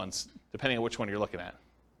hold ones, depending on which one you're looking at.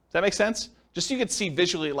 Does that make sense? Just so you can see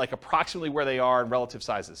visually like approximately where they are in relative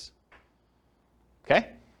sizes. Okay?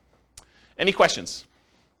 Any questions?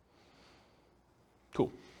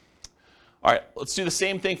 Cool. All right, let's do the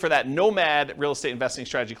same thing for that Nomad real estate investing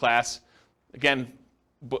strategy class. Again,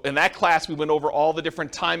 in that class, we went over all the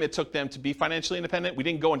different time it took them to be financially independent. We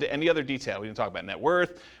didn't go into any other detail. We didn't talk about net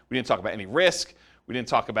worth. We didn't talk about any risk. We didn't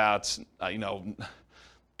talk about,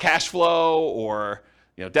 cash flow or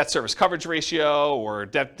debt service coverage ratio or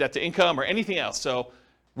debt to income or anything else. So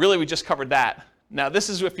really, we just covered that. Now, this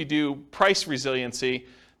is if you do price resiliency.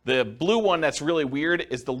 The blue one that's really weird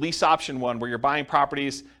is the lease option one where you're buying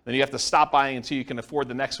properties, then you have to stop buying until you can afford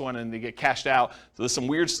the next one and they get cashed out. So there's some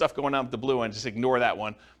weird stuff going on with the blue one, just ignore that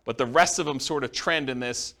one. But the rest of them sort of trend in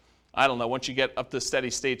this, I don't know, once you get up to steady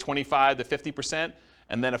state, 25 to 50%,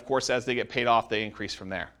 and then of course as they get paid off, they increase from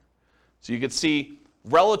there. So you can see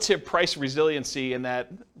relative price resiliency in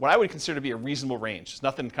that, what I would consider to be a reasonable range. There's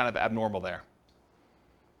nothing kind of abnormal there.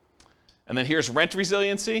 And then here's rent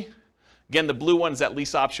resiliency. Again, the blue one is that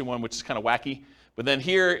lease option one, which is kind of wacky. But then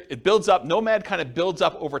here, it builds up. Nomad kind of builds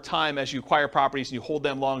up over time as you acquire properties and you hold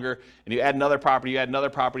them longer, and you add another property,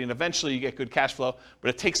 and eventually you get good cash flow.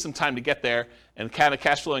 But it takes some time to get there, and kind of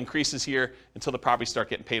cash flow increases here until the properties start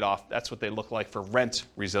getting paid off. That's what they look like for rent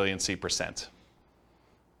resiliency percent.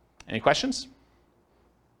 Any questions?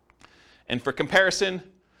 And for comparison,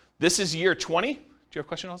 this is year 20. Do you have a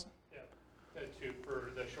question, Austin? Yeah.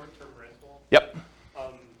 For the short-term rental. Yep.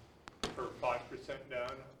 For 5%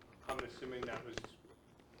 down, I'm assuming that was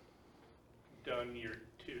done year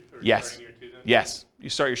 2 or yes. starting year 2 then? Yes. You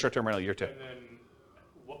start your short-term rental year 2. And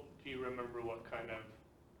then, do you remember what kind of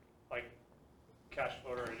cash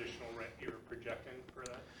flow or additional rent you were projecting for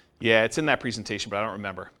that? Yeah, it's in that presentation, but I don't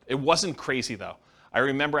remember. It wasn't crazy though. I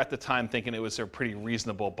remember at the time thinking it was a pretty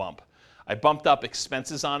reasonable bump. I bumped up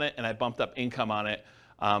expenses on it and I bumped up income on it.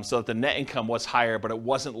 So that the net income was higher, but it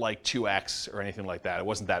wasn't like 2x or anything like that. It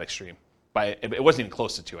wasn't that extreme. It wasn't even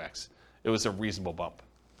close to 2x. It was a reasonable bump.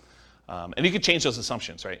 And you can change those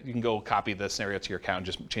assumptions, right? You can go copy the scenario to your account and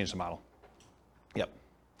just change the model. Yep.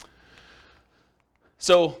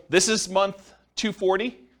 So this is month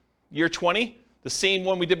 240, year 20. The same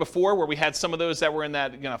one we did before where we had some of those that were in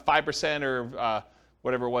that 5% or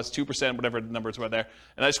whatever it was, 2%, whatever the numbers were there.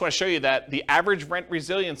 And I just want to show you that the average rent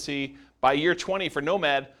resiliency by year 20 for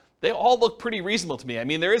Nomad, they all look pretty reasonable to me. I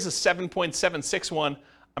mean, there is a 7.76 one.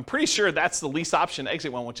 I'm pretty sure that's the lease option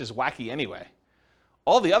exit one, which is wacky anyway.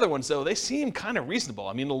 All the other ones, though, they seem kind of reasonable.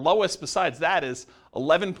 I mean, the lowest besides that is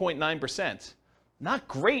 11.9%. Not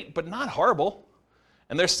great, but not horrible.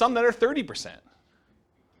 And there's some that are 30%.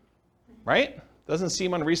 Right? Doesn't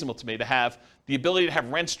seem unreasonable to me to have the ability to have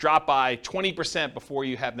rents drop by 20% before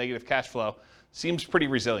you have negative cash flow. Seems pretty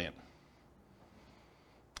resilient.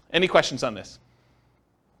 Any questions on this?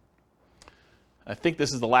 I think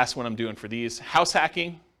this is the last one I'm doing for these. House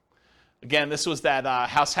hacking. Again, this was that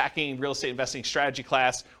house hacking real estate investing strategy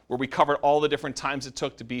class where we covered all the different times it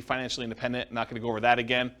took to be financially independent. I'm not going to go over that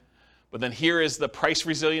again. But then here is the price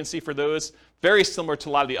resiliency for those. Very similar to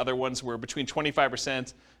a lot of the other ones where between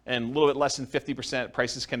 25% and a little bit less than 50%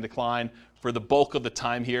 prices can decline for the bulk of the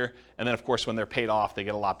time here. And then, of course, when they're paid off, they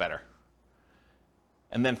get a lot better.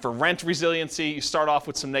 And then for rent resiliency, you start off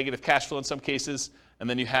with some negative cash flow in some cases, and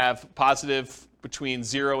then you have positive between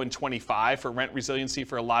 0 and 25 for rent resiliency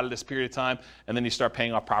for a lot of this period of time, and then you start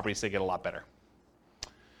paying off properties, they get a lot better.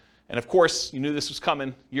 And of course, you knew this was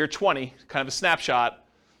coming. Year 20, kind of a snapshot.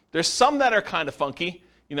 There's some that are kind of funky.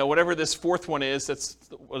 Whatever this fourth one is, that's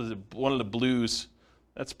one of the blues.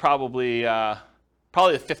 That's probably a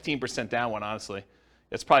 15% down one, honestly.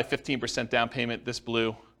 It's probably 15% down payment, this blue,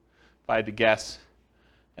 if I had to guess.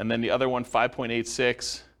 And then the other one,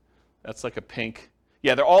 5.86, that's like a pink.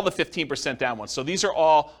 Yeah, they're all the 15% down ones. So these are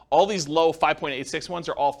all these low 5.86 ones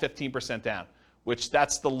are all 15% down, which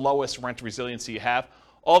that's the lowest rent resiliency you have.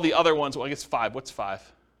 All the other ones, well, I guess 5. What's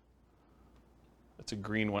 5? That's a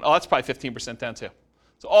green one. Oh, that's probably 15% down too.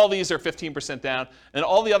 So all these are 15% down. And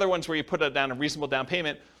all the other ones where you put down a reasonable down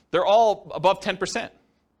payment, they're all above 10%,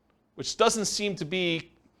 which doesn't seem to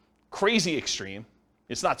be crazy extreme.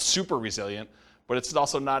 It's not super resilient, but it's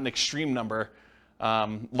also not an extreme number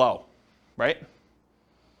low, right?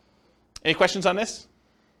 Any questions on this?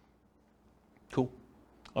 Cool.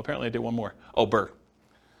 Oh, apparently I did one more. Oh, BRRRR.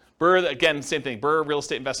 BRRRR, again, same thing. BRRRR, real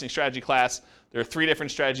estate investing strategy class. There are 3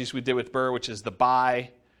 different strategies we did with BRRRR, which is the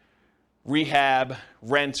buy, rehab,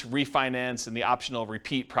 rent, refinance, and the optional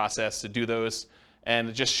repeat process to do those. And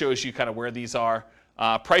it just shows you kind of where these are.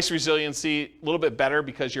 Price resiliency, a little bit better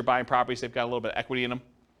because you're buying properties. They've got a little bit of equity in them.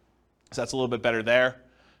 So that's a little bit better there.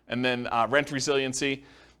 And then rent resiliency,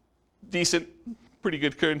 decent, pretty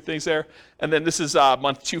good current things there. And then this is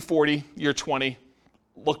month 240, year 20.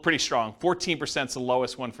 Look pretty strong. 14% is the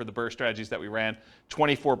lowest one for the BRRRR strategies that we ran.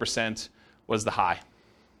 24% was the high.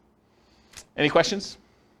 Any questions?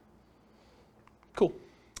 Cool.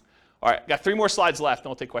 All right, got 3 more slides left, and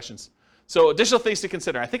we'll take questions. So additional things to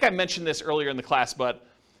consider. I think I mentioned this earlier in the class, but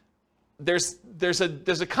there's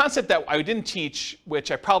a concept that I didn't teach,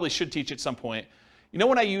 which I probably should teach at some point. You know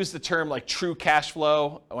when I use the term like true cash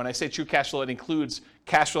flow, when I say true cash flow, it includes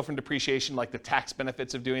cash flow from depreciation, like the tax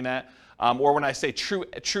benefits of doing that. Or when I say true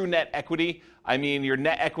net equity, I mean your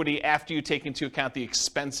net equity after you take into account the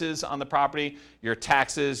expenses on the property, your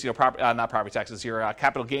taxes, not property taxes, your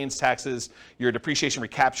capital gains taxes, your depreciation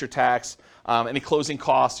recapture tax, any closing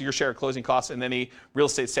costs, your share of closing costs, and any real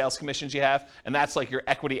estate sales commissions you have. And that's like your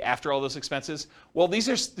equity after all those expenses. Well, these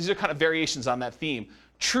are kind of variations on that theme.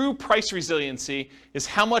 True price resiliency is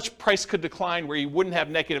how much price could decline where you wouldn't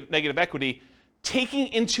have negative equity, taking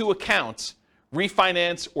into account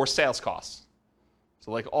refinance or sales costs.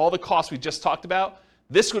 So like all the costs we just talked about,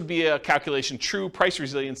 this would be a calculation. True price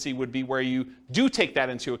resiliency would be where you do take that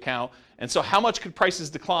into account. And so how much could prices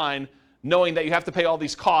decline knowing that you have to pay all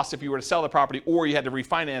these costs if you were to sell the property or you had to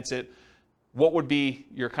refinance it? What would be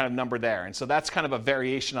your kind of number there? And so that's kind of a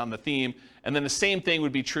variation on the theme. And then the same thing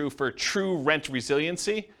would be true for true rent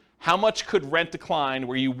resiliency. How much could rent decline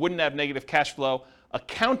where you wouldn't have negative cash flow,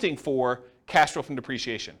 accounting for cash flow from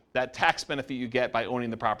depreciation, that tax benefit you get by owning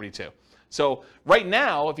the property too. So right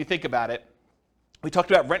now, if you think about it, we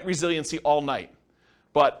talked about rent resiliency all night.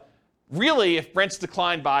 But really, if rents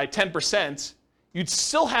declined by 10%, you'd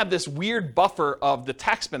still have this weird buffer of the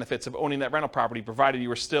tax benefits of owning that rental property, provided you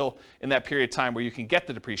were still in that period of time where you can get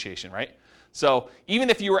the depreciation, right? So even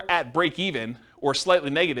if you were at break even or slightly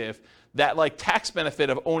negative, that like tax benefit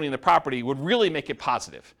of owning the property would really make it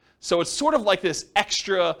positive. So it's sort of like this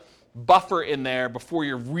extra buffer in there before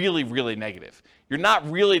you're really, really negative. You're not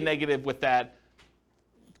really negative with that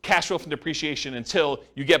cash flow from depreciation until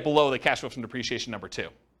you get below the cash flow from depreciation number 2.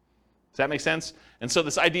 Does that make sense? And so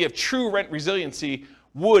this idea of true rent resiliency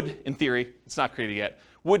would, in theory, it's not created yet,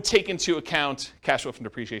 would take into account cash flow from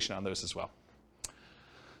depreciation on those as well.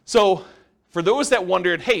 So for those that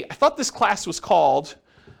wondered, hey, I thought this class was called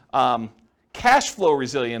cash flow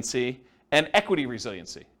resiliency and equity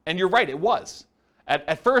resiliency. And you're right, it was.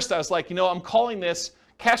 At first, I was like, I'm calling this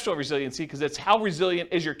cash flow resiliency because it's how resilient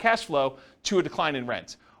is your cash flow to a decline in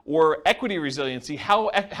rent. Or equity resiliency, how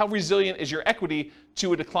resilient is your equity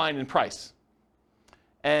to a decline in price.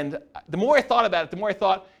 And the more I thought about it, the more I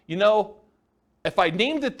thought, if I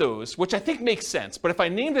named it those, which I think makes sense, but if I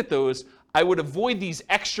named it those, I would avoid these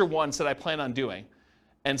extra ones that I plan on doing.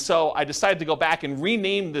 And so I decided to go back and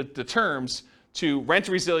rename the terms to rent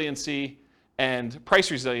resiliency and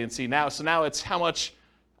price resiliency now. So now it's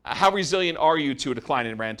how resilient are you to a decline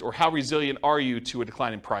in rent, or how resilient are you to a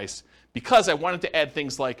decline in price? Because I wanted to add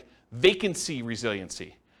things like vacancy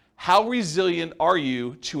resiliency. How resilient are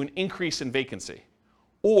you to an increase in vacancy?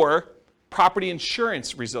 Or property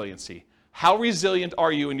insurance resiliency. How resilient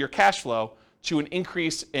are you in your cash flow to an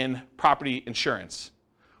increase in property insurance?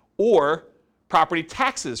 Or property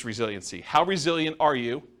taxes resiliency. How resilient are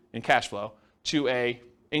you in cash flow to an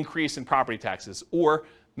increase in property taxes? Or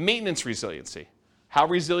maintenance resiliency. How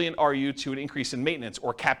resilient are you to an increase in maintenance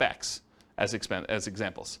or CapEx as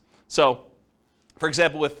examples? So, for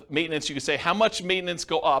example, with maintenance, you could say, how much maintenance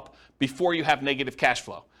go up before you have negative cash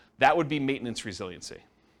flow? That would be maintenance resiliency.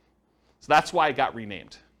 So that's why it got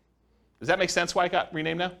renamed. Does that make sense why it got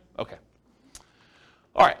renamed now? Okay.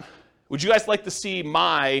 All right. Would you guys like to see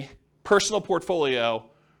my personal portfolio,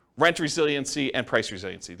 rent resiliency and price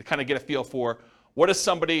resiliency, to kind of get a feel for what is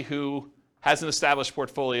somebody who has an established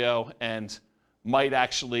portfolio and might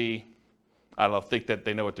actually, think that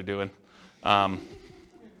they know what they're doing,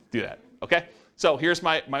 do that, okay? So here's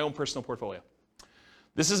my own personal portfolio.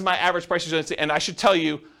 This is my average price resiliency, and I should tell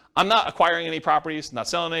you, I'm not acquiring any properties, not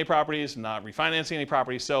selling any properties, not refinancing any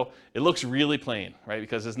properties, so it looks really plain, right?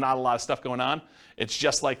 Because there's not a lot of stuff going on. It's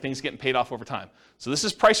just like things getting paid off over time. So this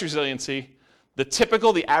is price resiliency.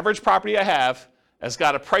 The average property I have has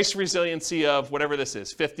got a price resiliency of whatever this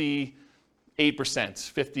is, 58%,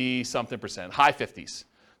 50-something percent, high 50s.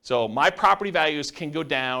 So my property values can go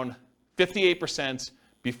down 58%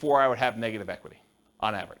 before I would have negative equity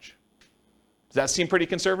on average. Does that seem pretty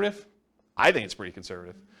conservative? I think it's pretty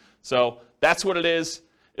conservative. So that's what it is.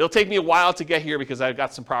 It'll take me a while to get here because I've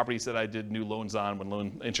got some properties that I did new loans on when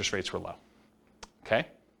loan interest rates were low. Okay?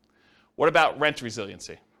 What about rent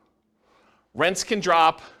resiliency? Rents can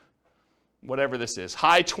drop, whatever this is,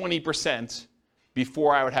 high 20%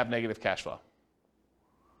 before I would have negative cash flow.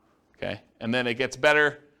 Okay? And then it gets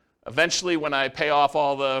better. Eventually, when I pay off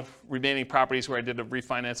all the remaining properties where I did a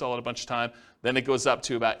refinance all at a bunch of time, then it goes up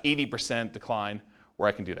to about 80% decline where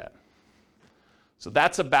I can do that. So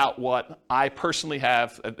that's about what I personally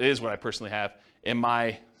have, it is what I personally have in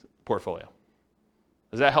my portfolio.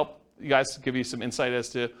 Does that help you guys, give you some insight as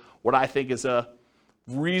to what I think is a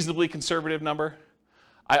reasonably conservative number?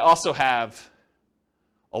 I also have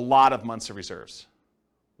a lot of months of reserves,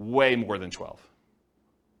 way more than 12.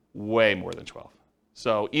 Way more than 12.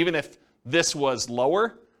 So even if this was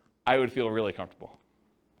lower, I would feel really comfortable.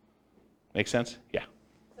 Make sense? Yeah.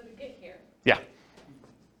 So to get here, Yeah.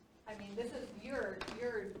 I mean, this is your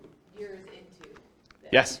years into this.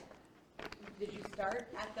 Yes. Did you start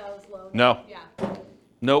at those low? No. Yeah.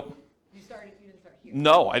 Nope. You didn't start here.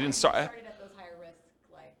 No, I didn't start. You started at those higher risk,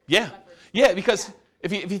 like. Yeah. leverage. Yeah, because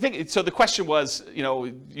if you think, so the question was, you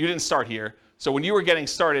didn't start here. So when you were getting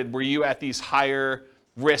started, were you at these higher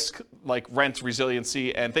risk, like rent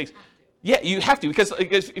resiliency and things? Yeah, you have to, because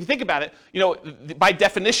if you think about it, by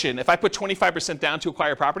definition, if I put 25% down to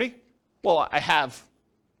acquire property, well, I have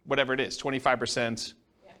whatever it is, 25%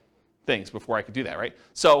 things before I could do that, right?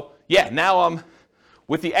 So yeah, now I'm,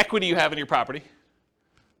 with the equity you have in your property,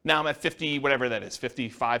 now I'm at 50, whatever that is,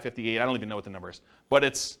 55, 58, I don't even know what the number is, but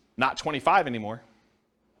it's not 25 anymore,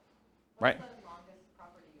 right? What's the longest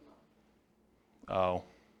property you own? Oh,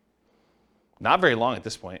 not very long at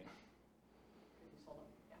this point. You sold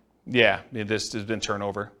them, yeah. Yeah, there's been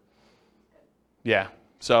turnover. Yeah,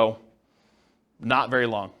 so not very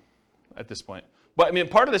long at this point. But I mean,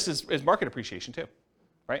 part of this is market appreciation too,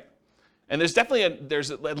 right? And there's definitely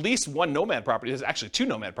there's at least one nomad property. There's actually 2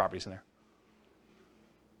 nomad properties in there.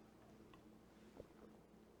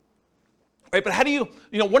 Right, but how do you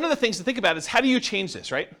one of the things to think about is how do you change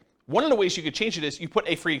this, right? One of the ways you could change it is you put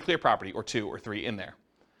a free and clear property or 2 or 3 in there.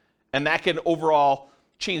 And that can overall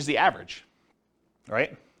change the average,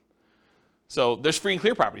 right? So there's free and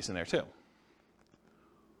clear properties in there too.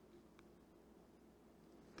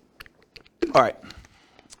 All right.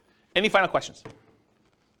 Any final questions?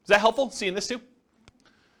 Is that helpful, seeing this too?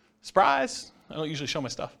 Surprise. I don't usually show my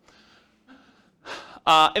stuff.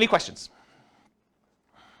 Any questions?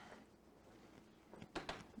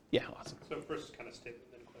 Yeah, awesome. So first kind of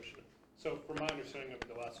statement, then question. So from my understanding of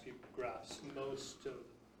the last few graphs, most of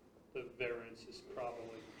the variance is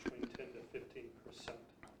probably between 10 to 15%.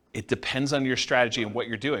 It depends on your strategy and what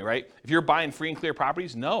you're doing, right? If you're buying free and clear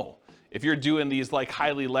properties, no. If you're doing these like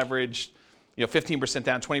highly leveraged, 15%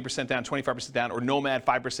 down, 20% down, 25% down, or Nomad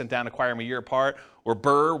 5% down, acquire them a year apart, or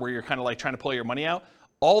Burr, where you're kind of like trying to pull your money out,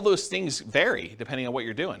 all those things vary depending on what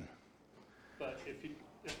you're doing. But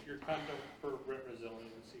if you're kind of for rent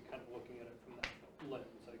resiliency, kind of looking at it from that lens,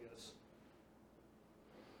 I guess.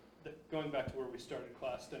 Going back to where we started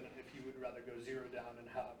class, then if you would rather go 0 down and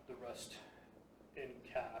have the rest in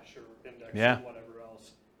cash or index or whatever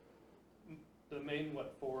else, the main 4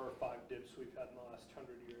 or 5 dips we've had in the last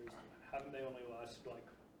 100 years, haven't they only lasted like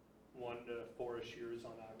 1 to 4-ish years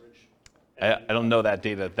on average? I don't know that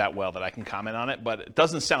data that well that I can comment on it, but it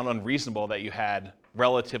doesn't sound unreasonable that you had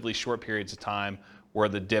relatively short periods of time where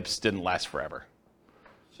the dips didn't last forever.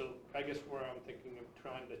 So I guess where I'm thinking of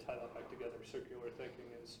trying to tie that back together, circular thinking,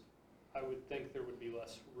 is I would think there would be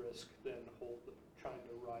less risk than trying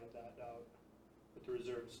to ride that out with the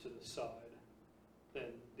reserves to the side than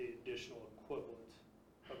the additional equivalent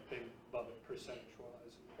of being above it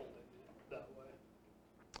percentage-wise and holding it that way.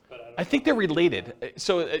 But I think they're related.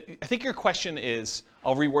 So I think your question is,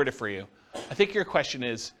 I'll reword it for you. I think your question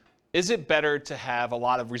is it better to have a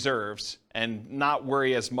lot of reserves and not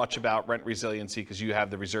worry as much about rent resiliency because you have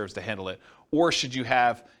the reserves to handle it? Or should you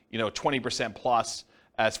have 20% plus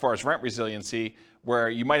as far as rent resiliency where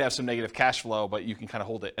you might have some negative cash flow, but you can kind of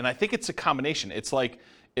hold it? And I think it's a combination. It's like,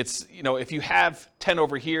 if you have 10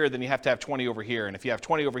 over here, then you have to have 20 over here. And if you have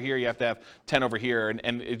 20 over here, you have to have 10 over here.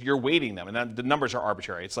 And you're weighting them. And then the numbers are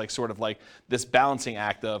arbitrary. It's like sort of like this balancing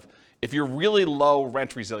act of, if you're really low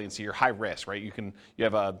rent resiliency, you're high risk, right? You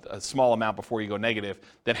have a small amount before you go negative,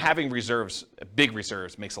 then having reserves, big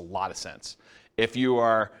reserves, makes a lot of sense. If you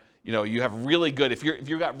are, you have really good, if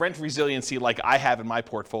you've got rent resiliency like I have in my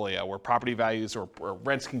portfolio, where property values or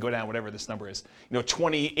rents can go down, whatever this number is,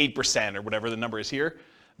 28% or whatever the number is here,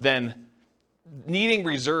 then needing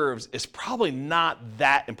reserves is probably not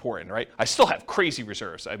that important, right? I still have crazy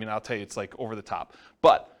reserves. I mean, I'll tell you, it's like over the top.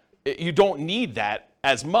 But you don't need that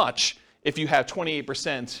as much if you have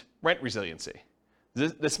 28% rent resiliency.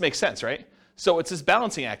 This makes sense, right? So it's this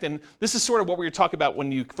balancing act. And this is sort of what we were talking about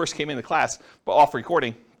when you first came into class, but off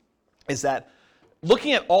recording, is that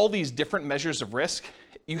looking at all these different measures of risk,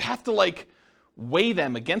 you have to like weigh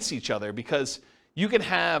them against each other, because you can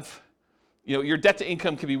have, your debt to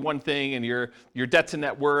income can be one thing, and your debt to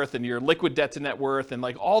net worth, and your liquid debt to net worth, and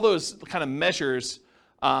like all those kind of measures,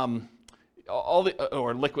 debt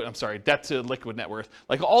to liquid net worth,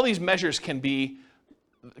 like all these measures can be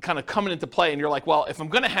kind of coming into play, and you're like, well, if I'm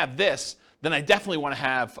going to have this, then I definitely want to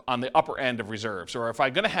have on the upper end of reserves. Or if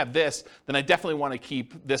I'm going to have this, then I definitely want to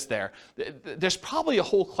keep this there. There's probably a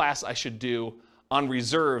whole class I should do on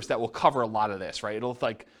reserves that will cover a lot of this, right? It'll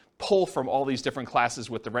like pull from all these different classes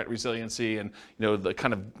with the rent resiliency and the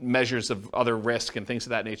kind of measures of other risk and things of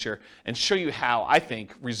that nature, and show you how I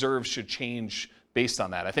think reserves should change based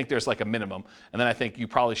on that. I think there's like a minimum, and then I think you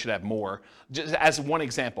probably should have more. Just as one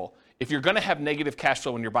example, if you're going to have negative cash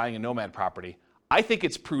flow when you're buying a nomad property, I think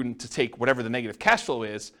it's prudent to take whatever the negative cash flow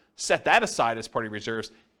is, set that aside as part of your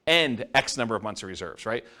reserves, and X number of months of reserves,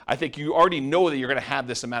 right? I think you already know that you're going to have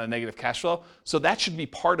this amount of negative cash flow, so that should be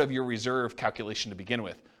part of your reserve calculation to begin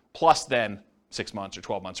with, plus then 6 months or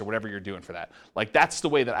 12 months or whatever you're doing for that. Like, that's the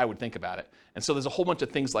way that I would think about it. And so there's a whole bunch of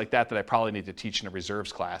things like that that I probably need to teach in a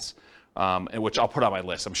reserves class, and which I'll put on my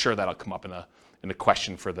list. I'm sure that'll come up in a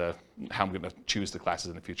question for how I'm going to choose the classes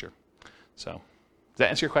in the future. So, does that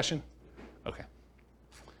answer your question? Okay.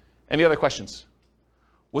 Any other questions?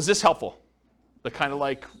 Was this helpful? The kind of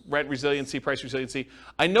like rent resiliency, price resiliency.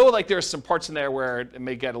 I know like there's some parts in there where it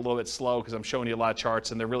may get a little bit slow because I'm showing you a lot of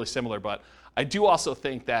charts and they're really similar, but I do also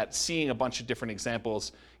think that seeing a bunch of different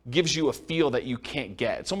examples gives you a feel that you can't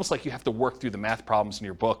get. It's almost like you have to work through the math problems in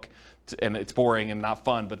your book, and it's boring and not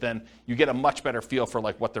fun, but then you get a much better feel for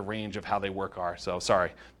like what the range of how they work are. So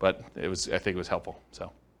sorry, but I think it was helpful.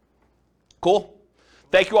 So cool.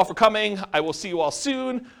 Thank you all for coming. I will see you all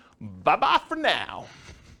soon. Bye-bye for now.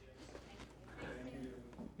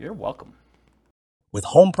 You're welcome. With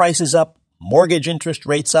home prices up, mortgage interest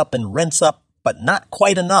rates up, and rents up, but not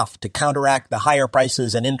quite enough to counteract the higher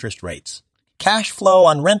prices and interest rates, cash flow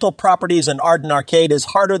on rental properties in Arden Arcade is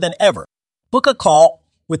harder than ever. Book a call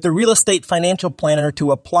with the Real Estate Financial Planner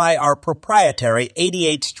to apply our proprietary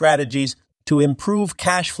 88 strategies to improve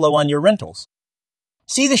cash flow on your rentals.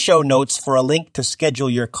 See the show notes for a link to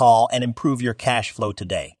schedule your call and improve your cash flow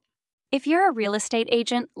today. If you're a real estate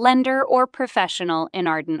agent, lender, or professional in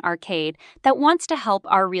Arden Arcade that wants to help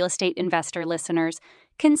our real estate investor listeners,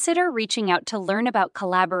 consider reaching out to learn about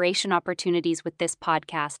collaboration opportunities with this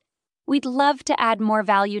podcast. We'd love to add more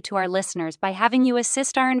value to our listeners by having you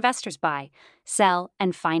assist our investors buy, sell,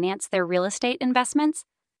 and finance their real estate investments.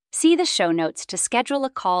 See the show notes to schedule a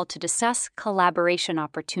call to discuss collaboration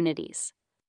opportunities.